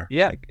everywhere.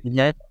 Yeah,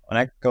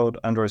 on Xcode,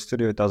 Android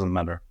Studio, it doesn't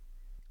matter.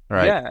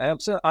 Right. Yeah,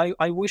 absolutely.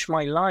 I wish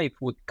my life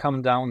would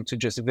come down to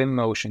just Vim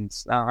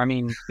motions. I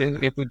mean,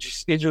 it would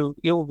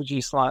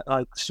be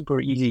like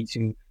super easy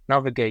to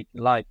navigate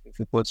life if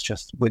it was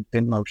just with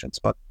Vim motions.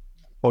 But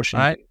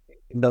unfortunately,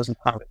 it doesn't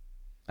have it.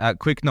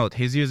 Quick note: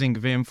 he's using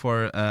Vim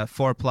for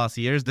 4+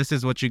 years. This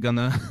is what you're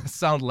gonna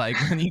sound like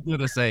when you do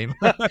the same.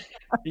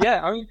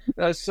 Yeah, I mean,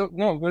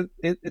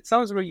 it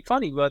sounds really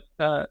funny, but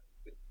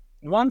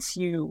once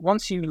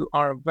you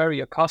are very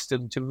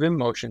accustomed to Vim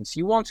motions,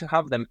 you want to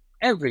have them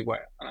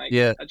everywhere.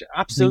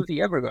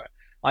 Absolutely everywhere.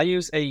 I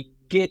use a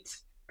Git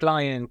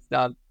client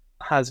that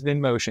has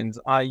Vim motions.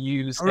 I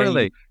use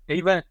I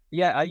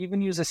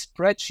even use a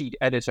spreadsheet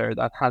editor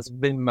that has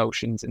Vim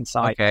motions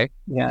inside. Okay.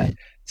 Yeah.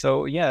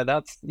 So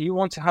that's, you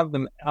want to have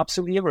them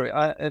absolutely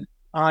everywhere.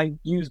 I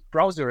use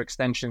browser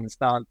extensions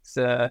that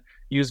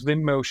use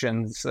Vim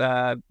motions.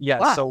 Wow.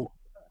 So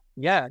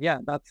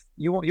that's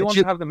you want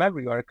to have them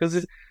everywhere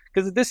because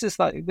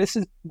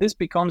this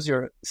becomes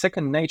your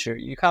second nature.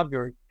 You have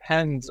your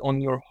hands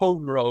on your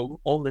home row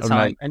all the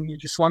time, and you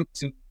just want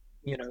to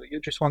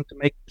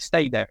make it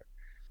stay there.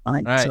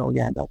 Right. So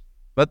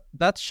but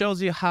that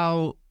shows you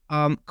how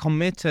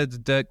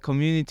committed the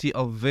community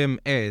of Vim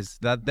is.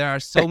 That there are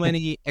so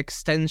many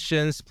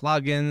extensions,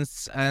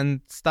 plugins,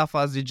 and stuff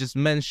as you just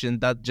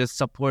mentioned that just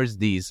supports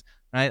these.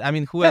 Right. I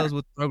mean, who else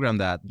would program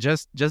that?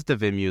 Just the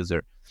Vim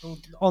user. So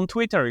on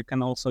Twitter, you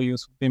can also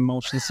use Vim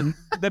motions,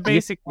 the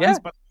basic ones,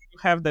 but you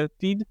have the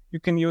feed. You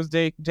can use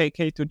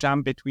JK to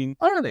jump between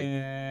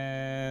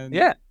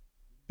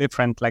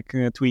different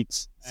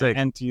tweets,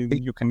 and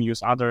you can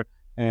use other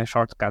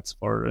shortcuts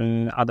for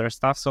other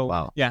stuff. So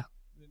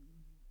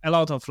a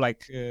lot of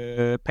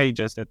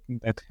pages that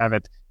have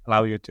it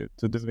allow you to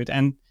do it,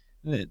 and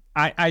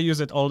I use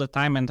it all the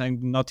time, and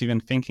I'm not even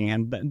thinking.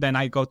 And then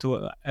I go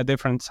to a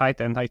different site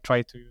and I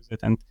try to use it,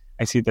 and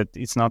I see that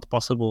it's not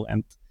possible,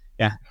 and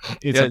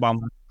it's a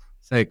bummer.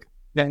 Sick.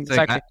 Yeah,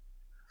 exactly.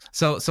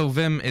 So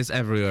Vim is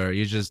everywhere.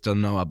 You just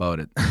don't know about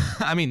it.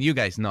 I mean, you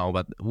guys know,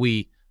 but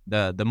we,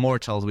 the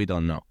mortals, we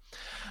don't know.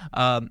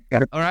 All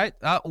right.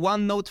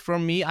 One note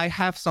from me. I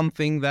have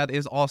something that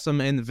is awesome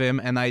in Vim,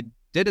 and I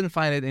didn't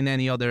find it in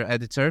any other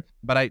editor,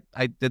 but I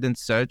didn't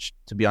search,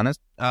 to be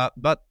honest.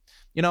 But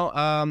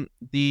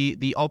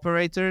the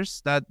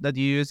operators that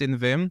you use in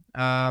Vim.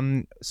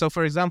 So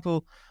for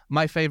example,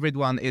 my favorite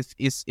one is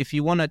if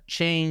you want to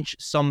change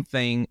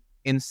something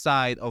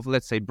inside of,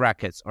 let's say,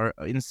 brackets, or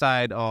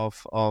inside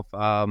of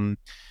how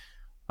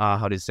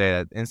do you say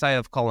that? Inside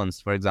of columns,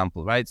 for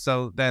example, right?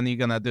 So then you're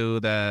gonna do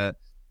the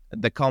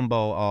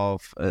combo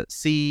of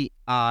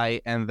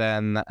CI and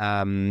then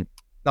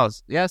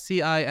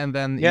CI and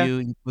then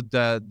you put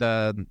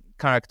the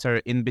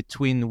character in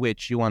between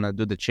which you want to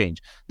do the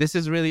change. This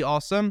is really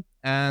awesome.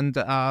 And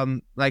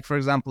for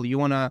example, you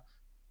want to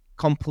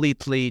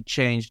completely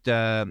change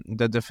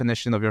the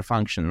definition of your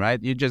function,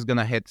 right? You're just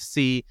gonna hit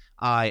CI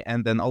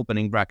and then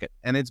opening bracket,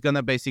 and it's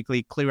gonna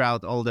basically clear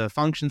out all the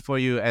function for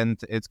you, and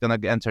it's gonna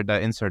enter the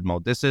insert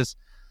mode. This is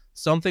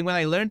something, when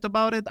I learned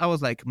about it, I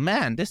was like,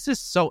 man, this is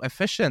so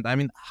efficient. I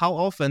mean, how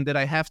often did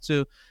I have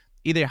to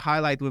either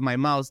highlight with my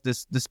mouse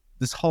this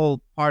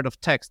whole part of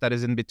text that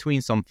is in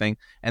between something,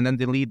 and then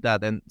delete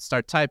that and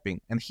start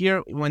typing? And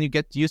here, when you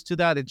get used to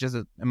that, it's just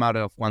a matter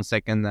of 1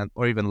 second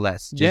or even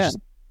less. Just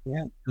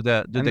do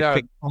the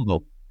quick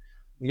combo.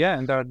 Yeah,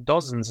 and there are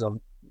dozens of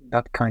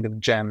that kind of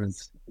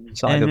gems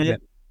inside of it.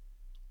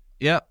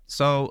 Yeah,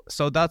 so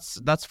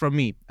that's from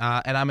me,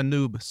 and I'm a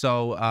noob.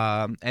 So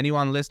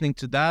anyone listening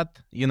to that,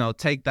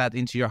 take that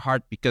into your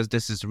heart, because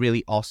this is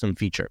really awesome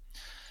feature.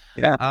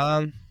 Yeah.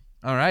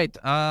 All right.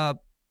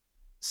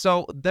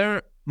 So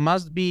there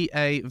must be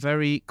a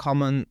very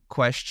common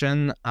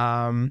question.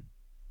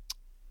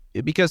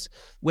 Because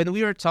when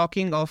we were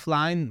talking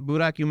offline,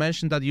 Burak, you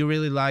mentioned that you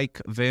really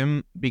like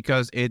Vim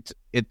because it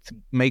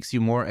makes you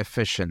more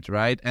efficient,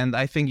 right? And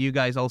I think you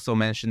guys also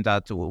mentioned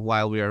that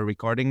while we are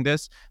recording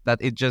this, that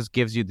it just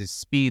gives you this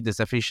speed,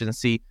 this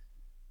efficiency.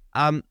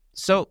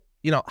 So,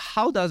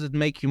 how does it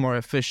make you more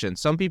efficient?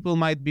 Some people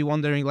might be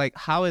wondering, like,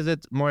 how is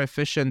it more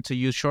efficient to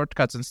use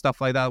shortcuts and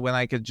stuff like that when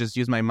I could just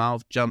use my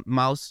mouse,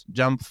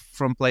 jump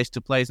from place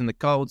to place in the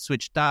code,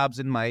 switch tabs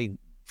in my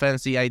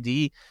fancy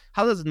IDE?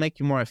 How does it make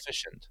you more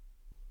efficient?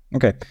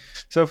 Okay,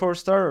 so for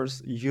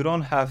starters, you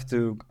don't have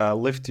to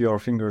lift your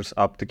fingers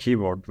up the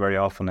keyboard very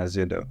often as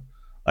you do.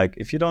 Like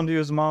if you don't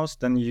use mouse,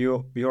 then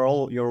your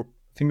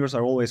fingers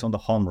are always on the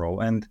home row.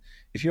 And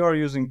if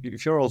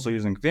you're also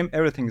using Vim,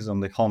 everything is on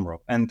the home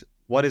row. And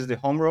what is the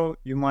home row,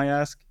 you might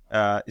ask?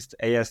 It's the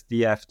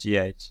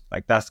ASDFGH.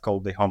 Like that's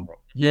called the home row.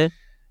 Yeah.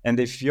 And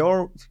if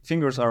your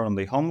fingers are on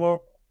the home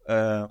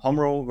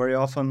row very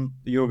often,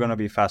 you're gonna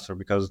be faster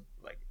because,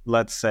 like,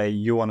 let's say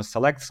you want to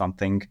select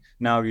something.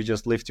 Now you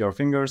just lift your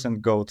fingers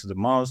and go to the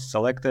mouse,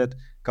 select it,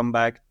 come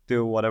back,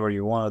 do whatever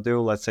you want to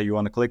do. Let's say you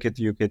want to click it,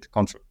 you hit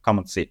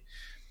Command C.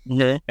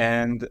 Yeah.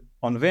 And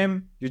on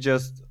Vim, you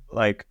just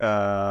select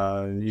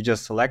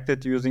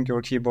it using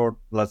your keyboard.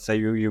 Let's say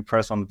you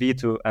press on V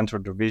to enter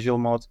the visual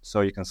mode,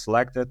 so you can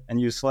select it, and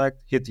you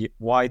hit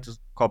Y to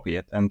copy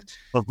it, and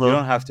you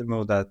don't have to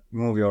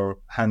move your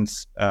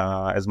hands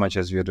as much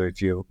as you do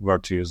if you were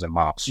to use a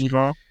mouse.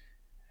 Mm-hmm.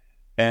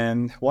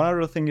 And one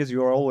other thing is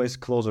you are always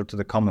closer to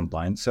the command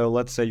line. So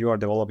let's say you are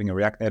developing a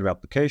React Native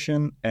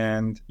application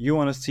and you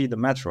want to see the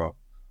metro,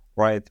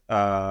 right?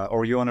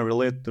 Or you want to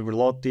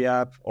reload the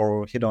app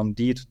or hit on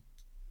D to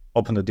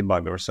open the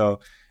debugger. So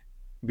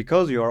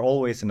because you are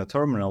always in a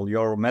terminal,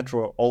 your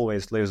metro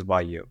always lives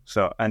by you.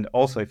 So, and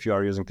also if you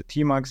are using the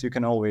Tmux, you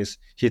can always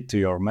hit to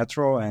your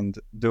metro and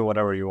do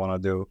whatever you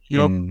want to do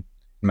in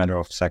a matter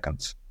of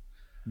seconds.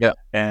 Yeah.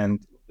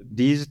 And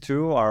these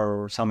two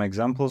are some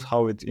examples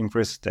how it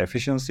increases the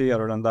efficiency.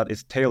 Other than that,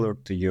 it's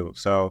tailored to you.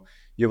 So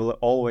you will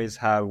always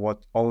have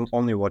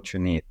only what you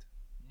need.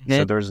 Yeah.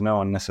 So there's no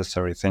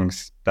unnecessary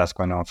things that's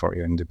going on for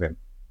you in the Vim.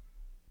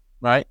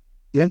 Right.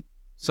 Yeah.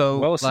 So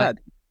well said.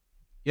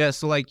 Yeah.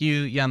 So like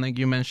you, Yannick,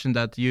 you mentioned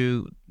that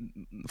you,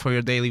 for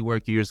your daily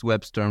work, you use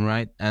WebStorm,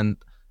 right? And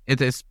it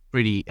is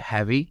pretty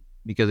heavy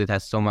because it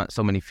has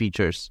so many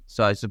features.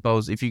 So I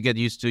suppose if you get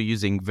used to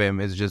using Vim,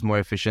 it's just more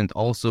efficient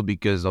also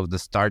because of the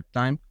start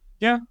time.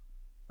 Yeah.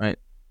 Right.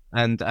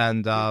 And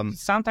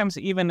sometimes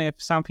even if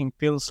something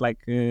feels like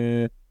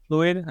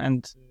fluid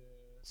and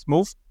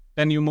smooth,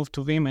 then you move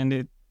to Vim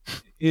and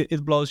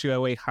it blows you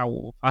away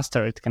how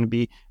faster it can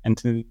be.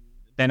 And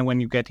then when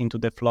you get into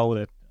the flow,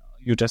 that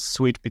you just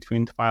switch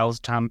between files,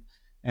 jump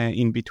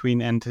in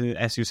between, and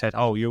as you said,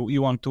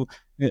 you want to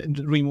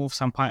remove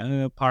some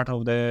part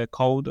of the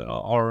code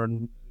or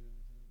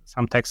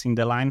some text in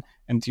the line,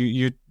 and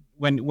you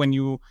when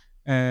you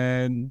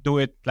do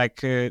it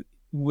like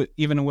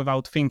even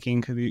without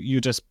thinking,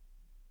 you just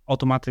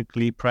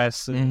automatically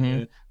press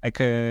like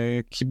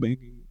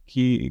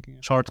key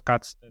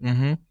shortcuts.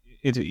 Mm-hmm.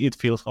 It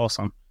feels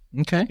awesome.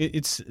 Okay,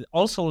 it's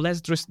also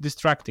less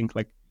distracting.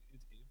 Like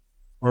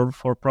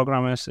for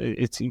programmers,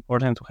 it's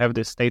important to have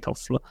this state of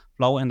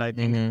flow, and I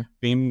think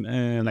Vim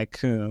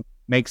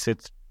makes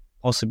it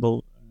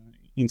possible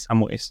in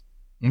some ways.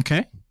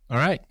 Okay, all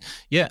right,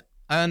 yeah,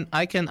 and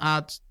I can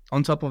add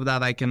on top of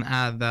that. I can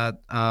add that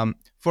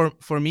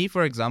for me,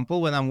 for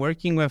example, when I'm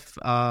working with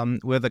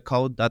a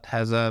code that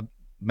has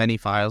many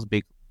files,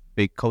 big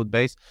code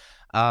base.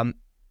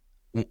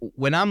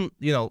 When I'm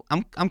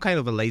kind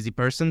of a lazy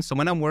person, so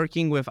when I'm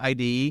working with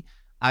IDE,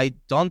 I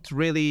don't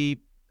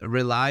really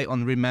rely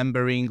on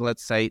remembering,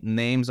 let's say,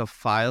 names of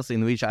files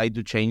in which I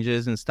do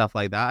changes and stuff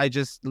like that. I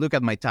just look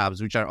at my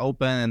tabs, which are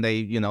open, and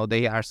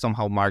they are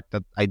somehow marked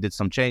that I did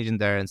some change in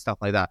there and stuff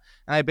like that.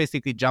 And I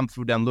basically jump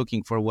through them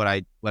looking for what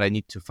I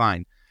need to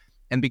find.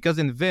 And because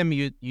in Vim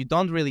you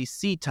don't really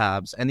see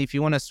tabs, and if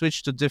you want to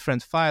switch to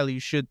different file,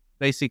 you should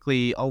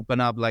basically open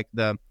up like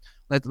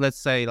let's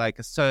say like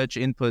a search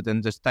input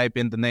and just type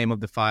in the name of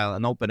the file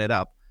and open it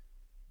up.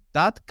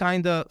 That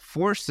kind of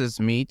forces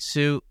me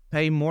to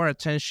pay more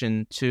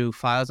attention to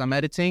files I'm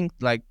editing,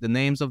 like the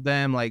names of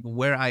them, like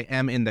where I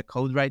am in the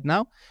code right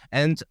now.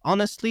 And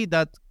honestly,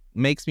 that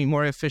makes me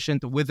more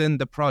efficient within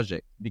the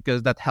project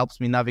because that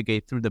helps me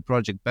navigate through the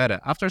project better.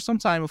 After some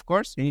time, of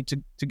course, you need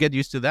to get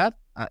used to that,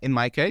 in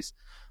my case.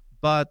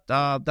 But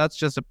that's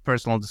just a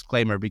personal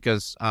disclaimer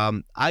because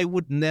I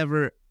would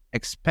never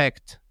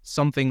expect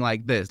something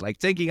like this, like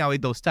taking away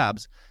those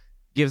tabs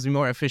gives me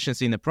more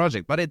efficiency in the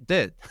project, but it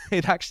did.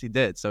 It actually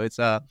did. So it's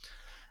a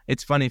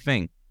funny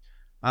thing.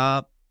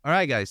 All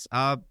right, guys.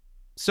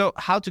 So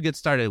how to get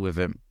started with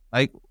Vim?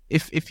 Like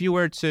if you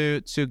were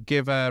to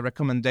give a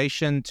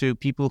recommendation to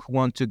people who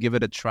want to give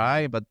it a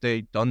try, but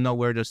they don't know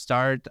where to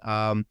start,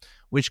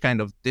 which kind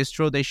of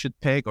distro they should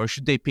pick, or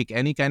should they pick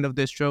any kind of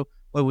distro?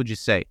 What would you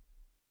say?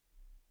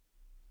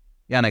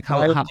 Yannick,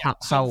 how do you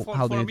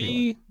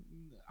think?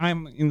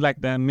 I'm in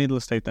like the middle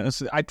state.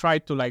 I try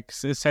to like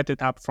set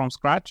it up from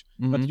scratch,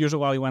 but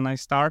usually when I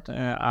start,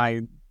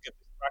 I get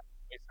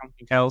distracted by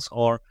something else,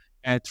 or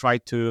try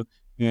to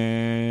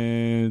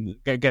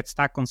get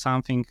stuck on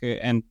something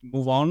and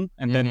move on,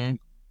 and then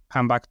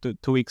come back to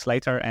 2 weeks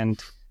later, and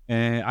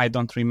I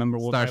don't remember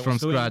what start I was from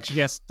doing. scratch.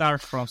 Yes,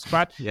 start from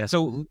scratch. Yes.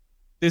 So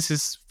this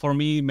is for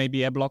me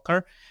maybe a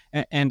blocker,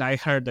 and I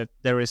heard that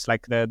there is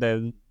like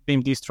the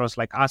Vim distros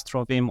like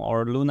Astro Vim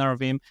or Lunar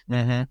Vim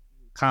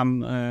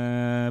come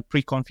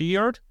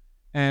pre-configured,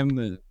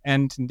 and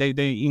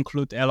they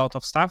include a lot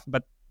of stuff.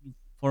 But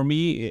for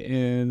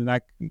me,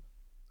 like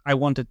I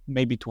wanted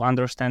maybe to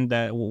understand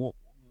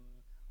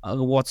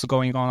what's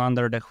going on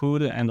under the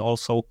hood, and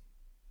also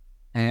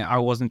I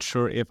wasn't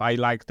sure if I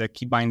like the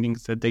key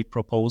bindings that they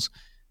propose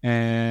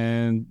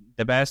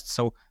the best.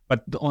 So,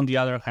 but on the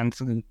other hand,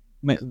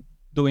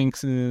 doing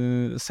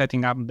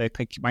setting up the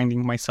key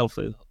binding myself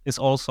is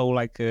also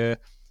like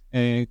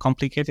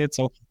complicated.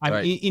 So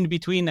I'm in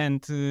between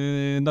and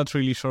not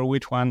really sure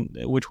which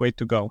way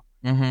to go.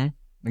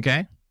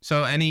 Okay.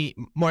 So any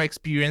more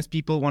experienced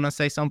people want to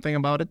say something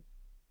about it?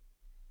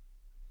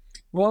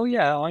 Well,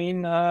 yeah. I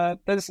mean,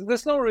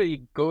 there's no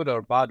really good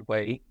or bad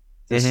way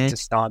to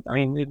start. I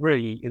mean, it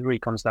really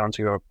comes down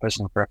to your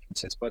personal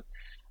preferences. But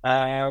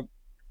I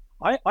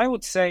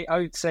would say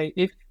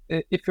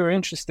if you're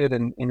interested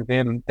in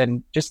Vim,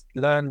 then just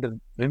learn the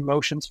Vim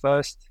motions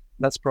first.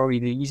 That's probably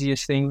the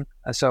easiest thing.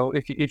 So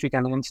if you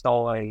can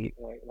install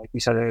like we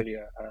said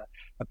earlier,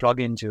 a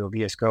plugin to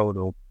VS Code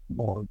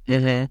or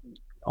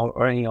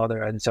any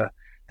other editor,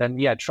 then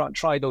yeah,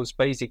 try those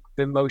basic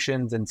Vim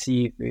motions and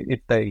see if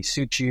they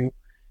suit you.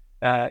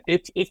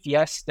 If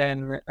yes,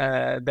 then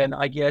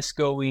I guess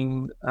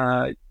going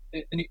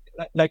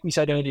like we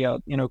said earlier,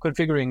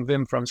 configuring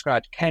Vim from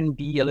scratch can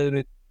be a little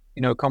bit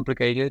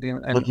complicated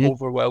and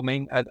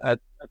overwhelming at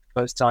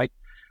first sight.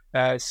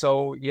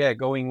 So yeah,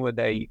 going with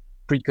a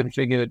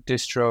pre-configured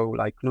distro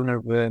like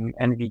Lunar Vim,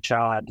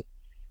 NVChad,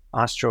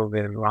 Astro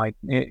Vim, right?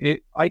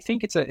 I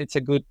think it's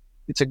a good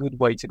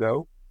way to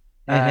go.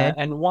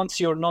 And once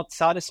you're not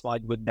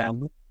satisfied with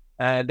them,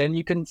 then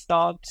you can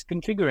start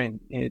configuring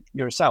it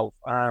yourself.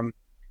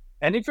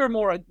 And if you're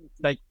more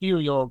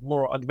you're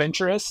more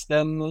adventurous,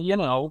 then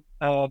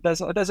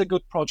there's a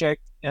good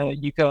project.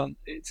 You can.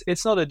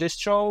 It's not a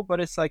distro, but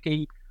it's like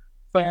a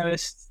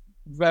first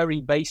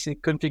very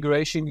basic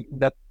configuration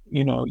that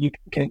you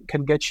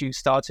can get you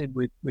started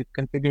with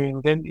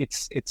configuring Vim.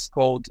 It's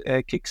called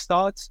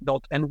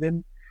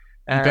kickstart.nvim.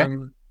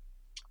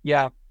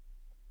 Yeah,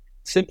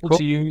 simple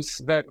to use,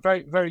 very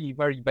very very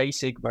very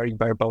basic, very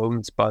bare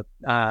bones, but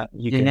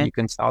you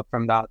can start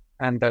from that.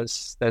 And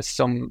there's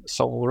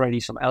already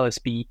some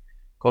LSP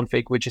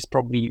config, which is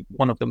probably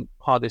one of the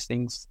hardest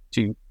things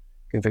to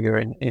configure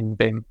in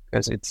Vim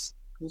because it's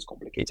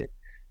complicated.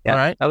 Yeah,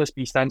 right.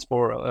 LSP stands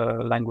for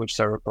Language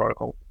Server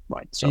Protocol,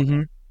 right?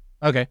 So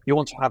okay, you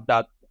want to have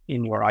that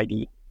in your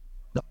IDE.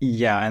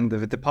 Yeah, and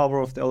with the power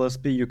of the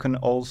LSP, you can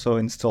also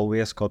install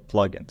VS Code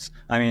plugins.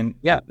 I mean,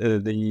 the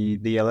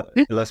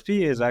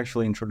LSP is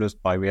actually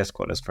introduced by VS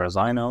Code, as far as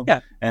I know.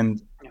 Yeah,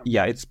 and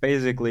it's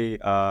basically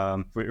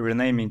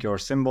renaming your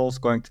symbols,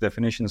 going to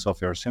definitions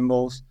of your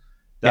symbols.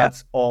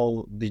 That's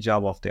all the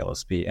job of the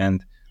LSP.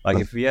 And like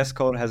if VS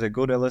Code has a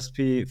good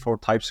LSP for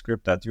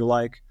TypeScript that you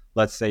like,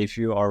 let's say if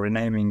you are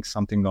renaming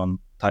something on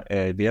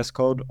VS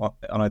Code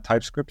on a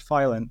TypeScript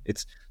file and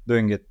it's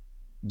doing it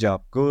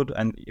job good,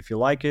 and if you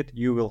like it,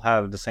 you will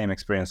have the same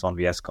experience on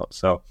VS Code.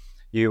 So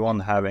you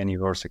won't have any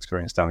worse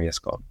experience than VS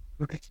Code.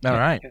 All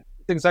right.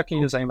 It's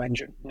exactly the same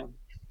engine.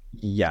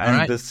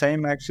 Yeah, and the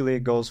same actually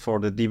goes for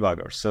the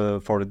debuggers. So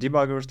for the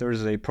debuggers, there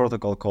is a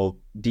protocol called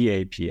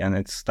DAP, and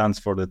it stands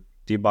for the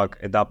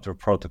Debug Adapter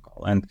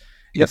Protocol, and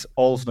it's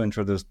also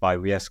introduced by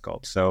VS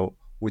Code. So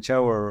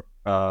whichever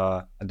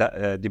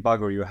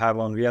debugger you have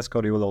on VS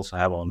Code, you will also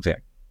have on Vim.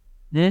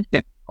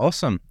 Yeah.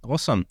 Awesome.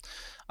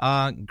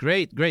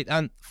 Great.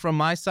 And from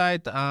my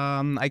side,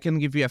 I can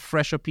give you a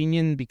fresh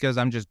opinion because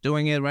I'm just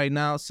doing it right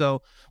now.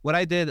 So what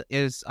I did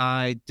is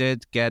I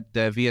did get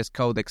the VS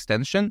Code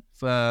extension.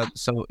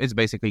 So it's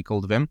basically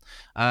called Vim.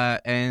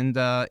 And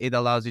it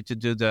allows you to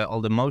do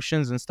all the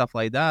motions and stuff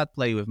like that,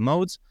 play with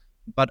modes.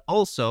 But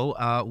also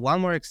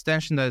one more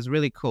extension that is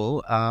really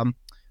cool.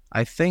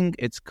 I think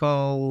it's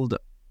called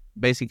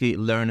basically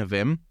Learn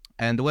Vim.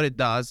 And what it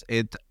does,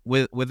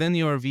 within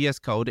your VS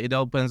Code, it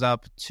opens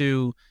up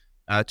two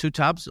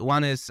tabs.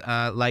 One is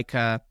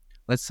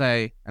let's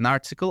say an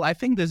article. I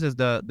think this is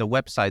the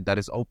website that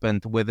is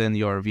opened within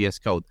your VS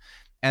Code.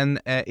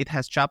 And it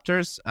has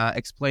chapters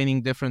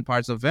explaining different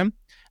parts of Vim.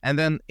 And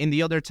then in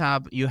the other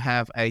tab, you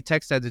have a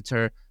text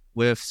editor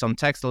with some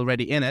text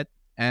already in it.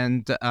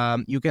 And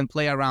you can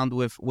play around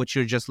with what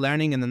you're just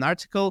learning in an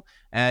article.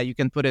 You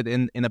can put it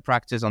in a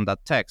practice on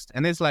that text.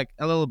 And it's like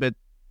a little bit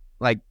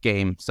like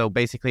game. So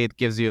basically it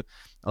gives you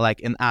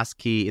like an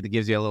ASCII, it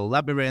gives you a little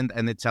labyrinth,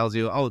 and it tells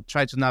you,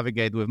 try to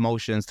navigate with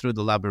motions through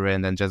the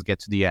labyrinth and just get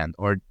to the end,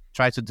 or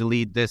try to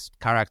delete this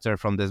character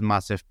from this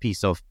massive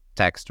piece of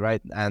text,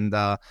 right? And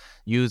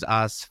use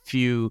as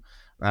few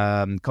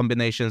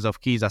combinations of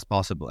keys as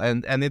possible,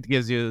 and it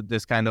gives you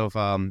this kind of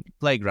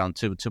playground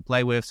to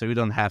play with, so you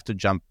don't have to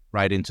jump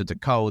right into the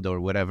code or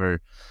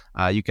whatever.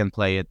 You can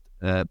play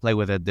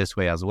with it this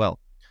way as well.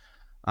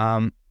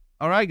 All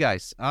right,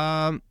 guys.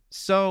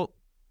 So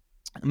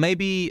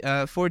maybe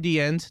for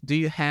the end, do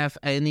you have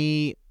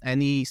any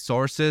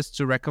sources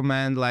to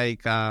recommend,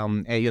 like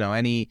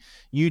any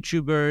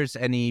YouTubers,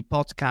 any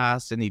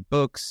podcasts, any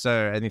books,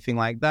 or anything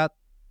like that?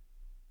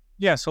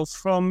 Yeah, so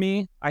from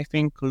me, I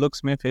think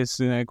Looksmith is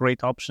a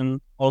great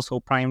option. Also,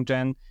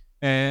 PrimeGen,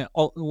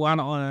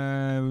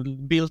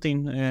 one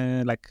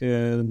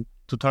built-in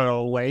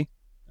tutorial way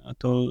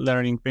to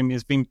learning Vim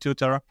is Vim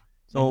Tutor.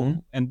 So,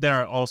 and there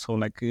are also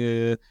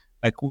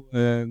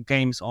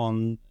games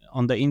on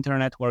the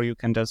internet where you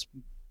can just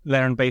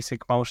learn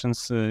basic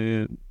motions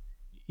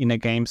in a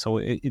game. So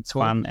it's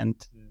fun and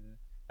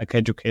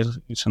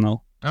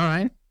educational.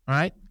 All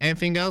right.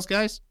 Anything else,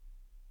 guys?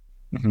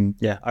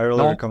 Yeah, I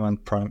really recommend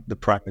the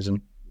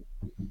PrimeGen.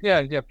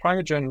 Yeah,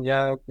 PrimeGen.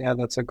 Yeah,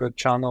 that's a good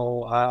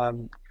channel.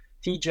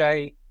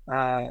 TJ,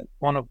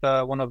 one of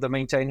the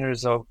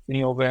maintainers of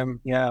NeoVim.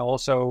 Yeah,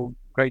 also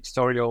great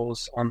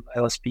tutorials on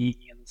LSP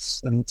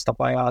and stuff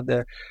like that.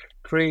 The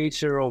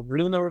creator of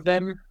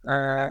LunarVim,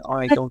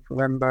 I don't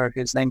remember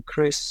his name,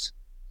 Chris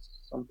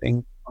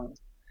something.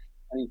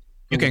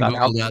 You can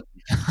Google that.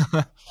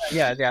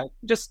 Yeah.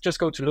 Just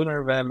go to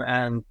LunarVim,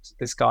 and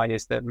this guy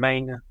is the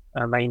main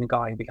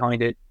guy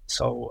behind it.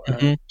 So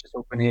just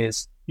open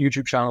his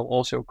YouTube channel.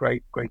 Also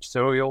great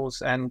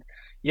tutorials, and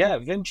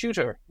Vim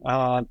Tutor.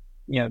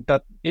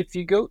 That if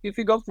you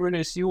go through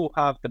this, you will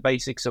have the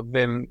basics of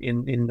Vim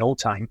in no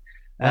time.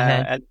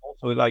 And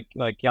also, like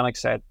Yannick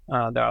said,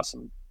 there are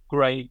some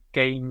great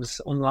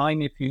games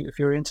online if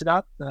you're into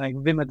that, like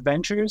Vim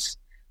Adventures.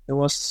 There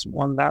was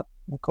one that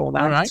called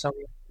that, right. So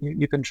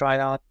you can try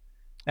that.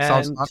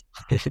 And sounds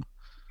fun.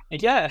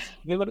 It's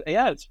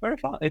very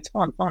fun. It's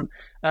fun.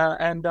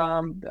 And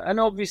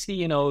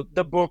obviously,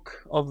 the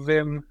book of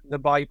Vim, the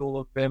Bible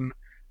of Vim.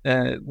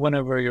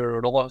 Whenever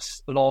you're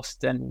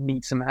lost and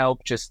need some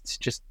help, just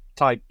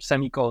type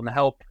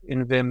 _help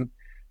in Vim,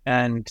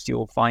 and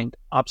you'll find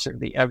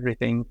absolutely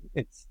everything.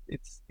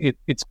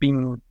 It's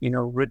been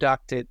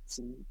redacted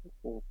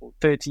for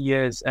 30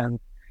 years, and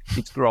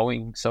it's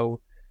growing. So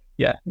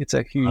yeah, it's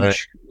a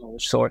huge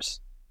source.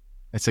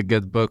 It's a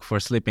good book for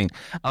sleeping.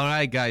 All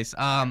right, guys.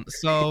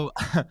 So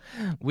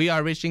we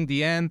are reaching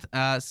the end.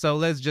 So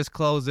let's just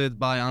close it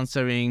by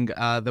answering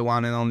the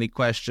one and only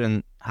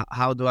question: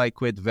 how do I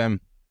quit Vim?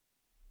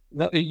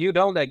 No, you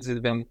don't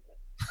exit Vim.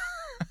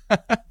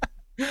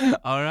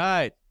 All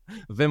right,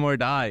 Vim or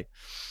die.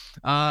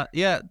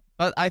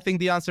 But I think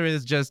the answer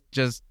is just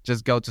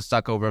go to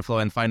Stack Overflow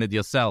and find it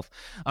yourself.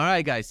 All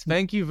right, guys,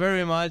 thank you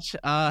very much.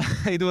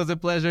 It was a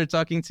pleasure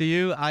talking to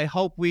you. I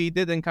hope we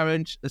did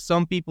encourage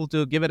some people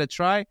to give it a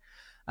try.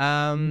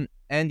 And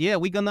yeah,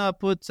 we're gonna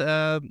put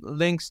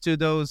links to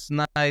those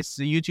nice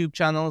YouTube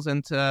channels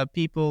and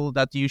people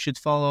that you should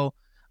follow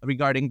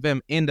regarding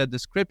Vim in the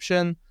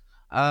description.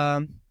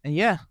 And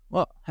yeah,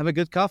 well, have a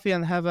good coffee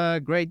and have a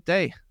great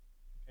day.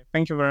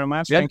 Thank you very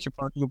much. Thank you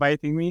for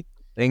inviting me.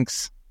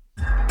 Thanks.